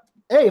 But,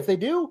 hey, if they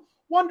do,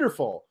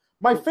 wonderful.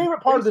 My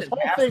favorite part of this whole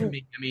thing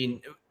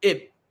 –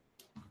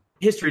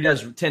 history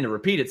does tend to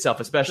repeat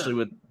itself, especially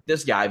with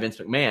this guy, Vince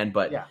McMahon.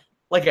 But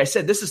like I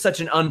said, this is such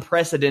an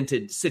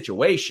unprecedented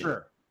situation.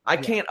 Sure. I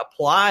can't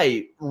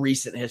apply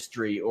recent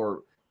history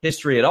or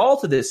history at all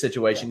to this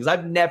situation because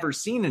I've never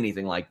seen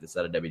anything like this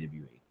out of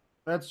WWE.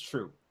 That's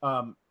true.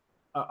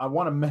 I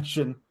want to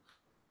mention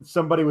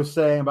somebody was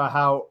saying about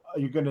how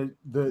you're going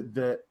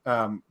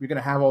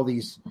to have all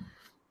these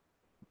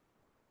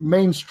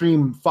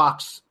mainstream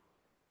Fox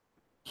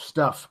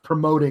stuff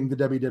promoting the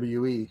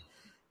WWE.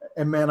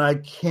 And man, I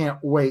can't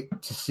wait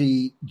to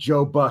see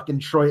Joe Buck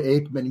and Troy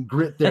Aikman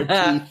grit their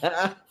teeth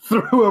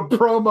through a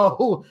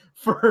promo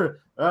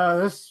for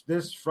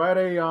this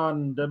Friday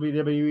on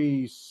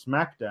WWE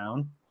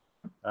SmackDown.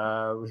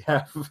 We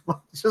have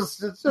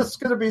it's just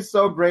going to be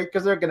so great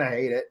because they're going to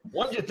hate it.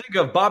 What did you think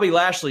of Bobby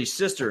Lashley's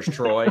sisters,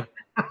 Troy?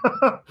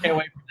 Can't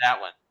wait for that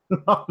one.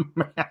 Oh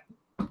man!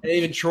 And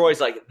even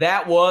Troy's like,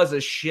 that was a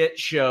shit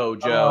show,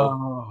 Joe.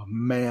 Oh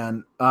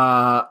man,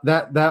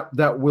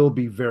 that will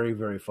be very,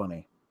 very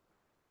funny.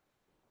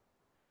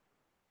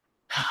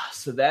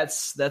 So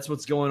that's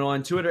what's going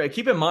on Twitter.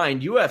 Keep in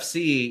mind,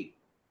 UFC,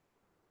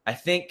 I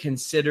think,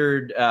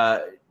 considered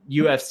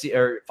UFC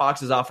or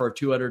Fox's offer of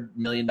 $200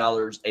 million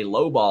a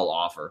lowball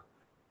offer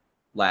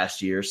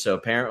last year. So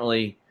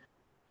apparently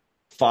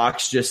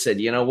Fox just said,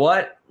 you know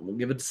what, we'll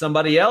give it to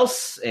somebody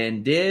else,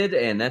 and did,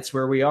 and that's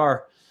where we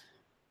are.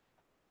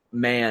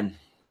 Man.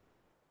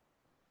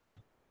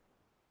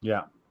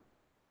 Yeah.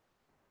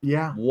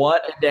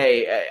 What a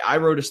day. I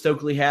wrote a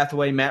Stokely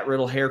Hathaway, Matt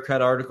Riddle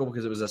haircut article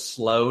because it was a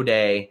slow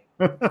day.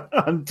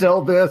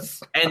 Until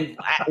this. And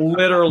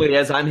literally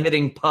as I'm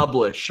hitting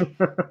publish, and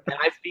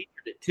I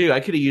featured it too. I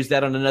could have used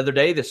that on another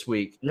day this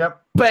week.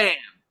 Yep. Bam.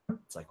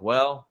 It's like,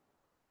 well,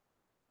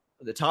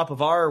 the top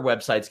of our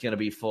website's going to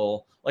be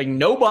full. Like,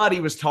 nobody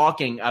was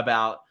talking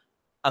about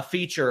a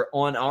feature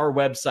on our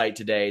website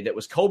today that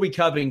was Colby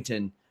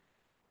Covington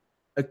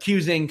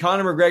accusing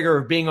Conor McGregor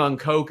of being on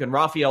coke and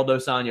Rafael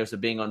Dos Anjos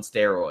of being on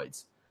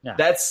steroids. Yeah.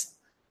 That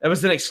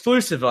was an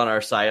exclusive on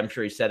our site. I'm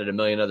sure he said it a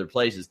million other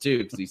places too,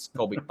 because he's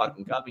Colby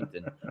fucking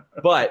Covington.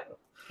 But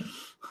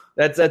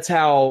that's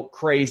how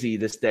crazy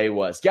this day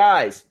was.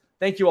 Guys,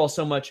 thank you all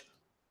so much.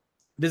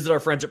 Visit our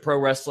friends at Pro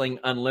Wrestling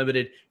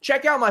Unlimited.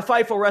 Check out my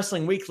Fightful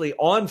Wrestling Weekly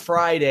on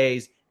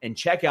Fridays, and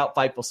check out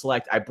Fightful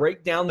Select. I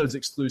break down those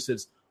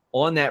exclusives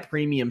on that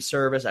premium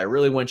service. I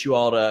really want you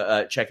all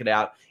to check it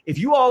out. If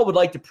you all would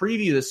like to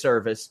preview the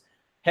service,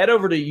 head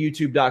over to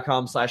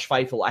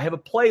youtube.com/Fightful. I have a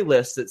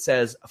playlist that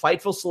says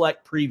Fightful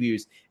Select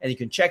Previews, and you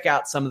can check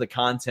out some of the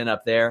content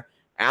up there.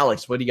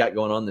 Alex, what do you got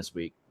going on this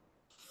week?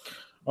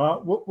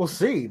 We'll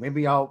see.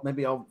 Maybe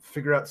I'll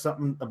figure out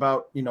something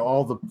about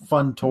all the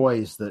fun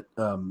toys that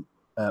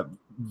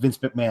Vince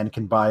McMahon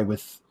can buy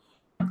with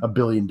 $1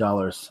 billion.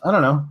 I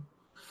don't know.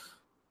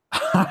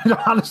 I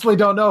honestly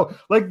don't know.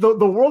 Like the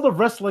world of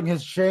wrestling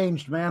has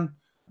changed, man.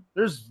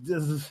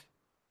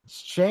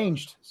 It's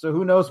changed. So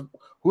who knows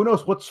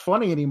what's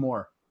funny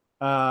anymore?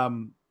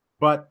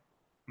 But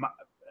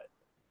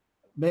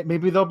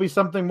maybe there'll be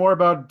something more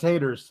about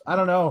taters. I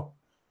don't know,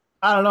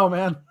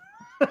 man.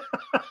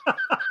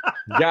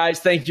 Guys,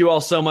 thank you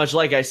all so much.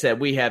 Like I said,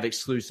 we have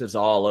exclusives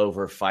all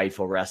over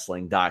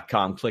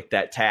FightfulWrestling.com. Click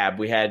that tab.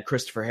 We had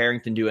Christopher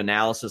Harrington do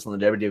analysis on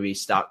the WWE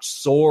stock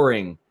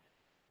soaring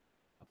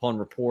upon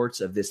reports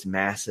of this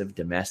massive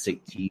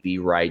domestic TV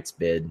rights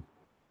bid.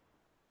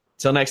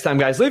 Until next time,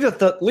 guys, leave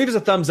us a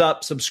thumbs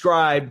up,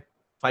 subscribe,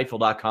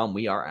 Fightful.com.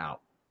 We are out.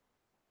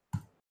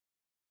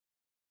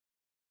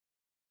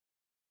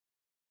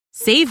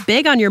 Save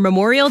big on your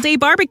Memorial Day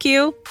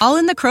barbecue, all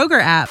in the Kroger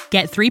app.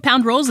 Get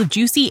 3-pound rolls of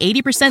juicy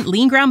 80%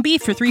 lean ground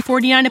beef for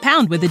 $3.49 a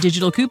pound with a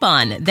digital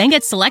coupon. Then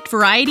get select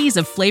varieties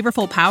of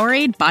flavorful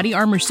Powerade, Body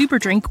Armor Super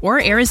Drink,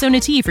 or Arizona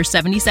tea for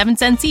 77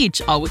 cents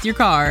each, all with your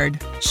card.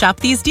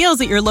 Shop these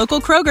deals at your local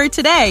Kroger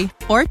today,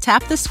 or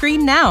tap the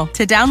screen now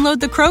to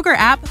download the Kroger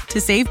app to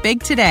save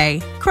big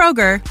today.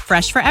 Kroger,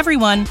 fresh for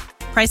everyone.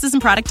 Prices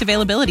and product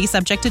availability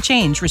subject to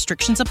change.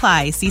 Restrictions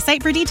apply. See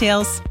site for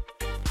details.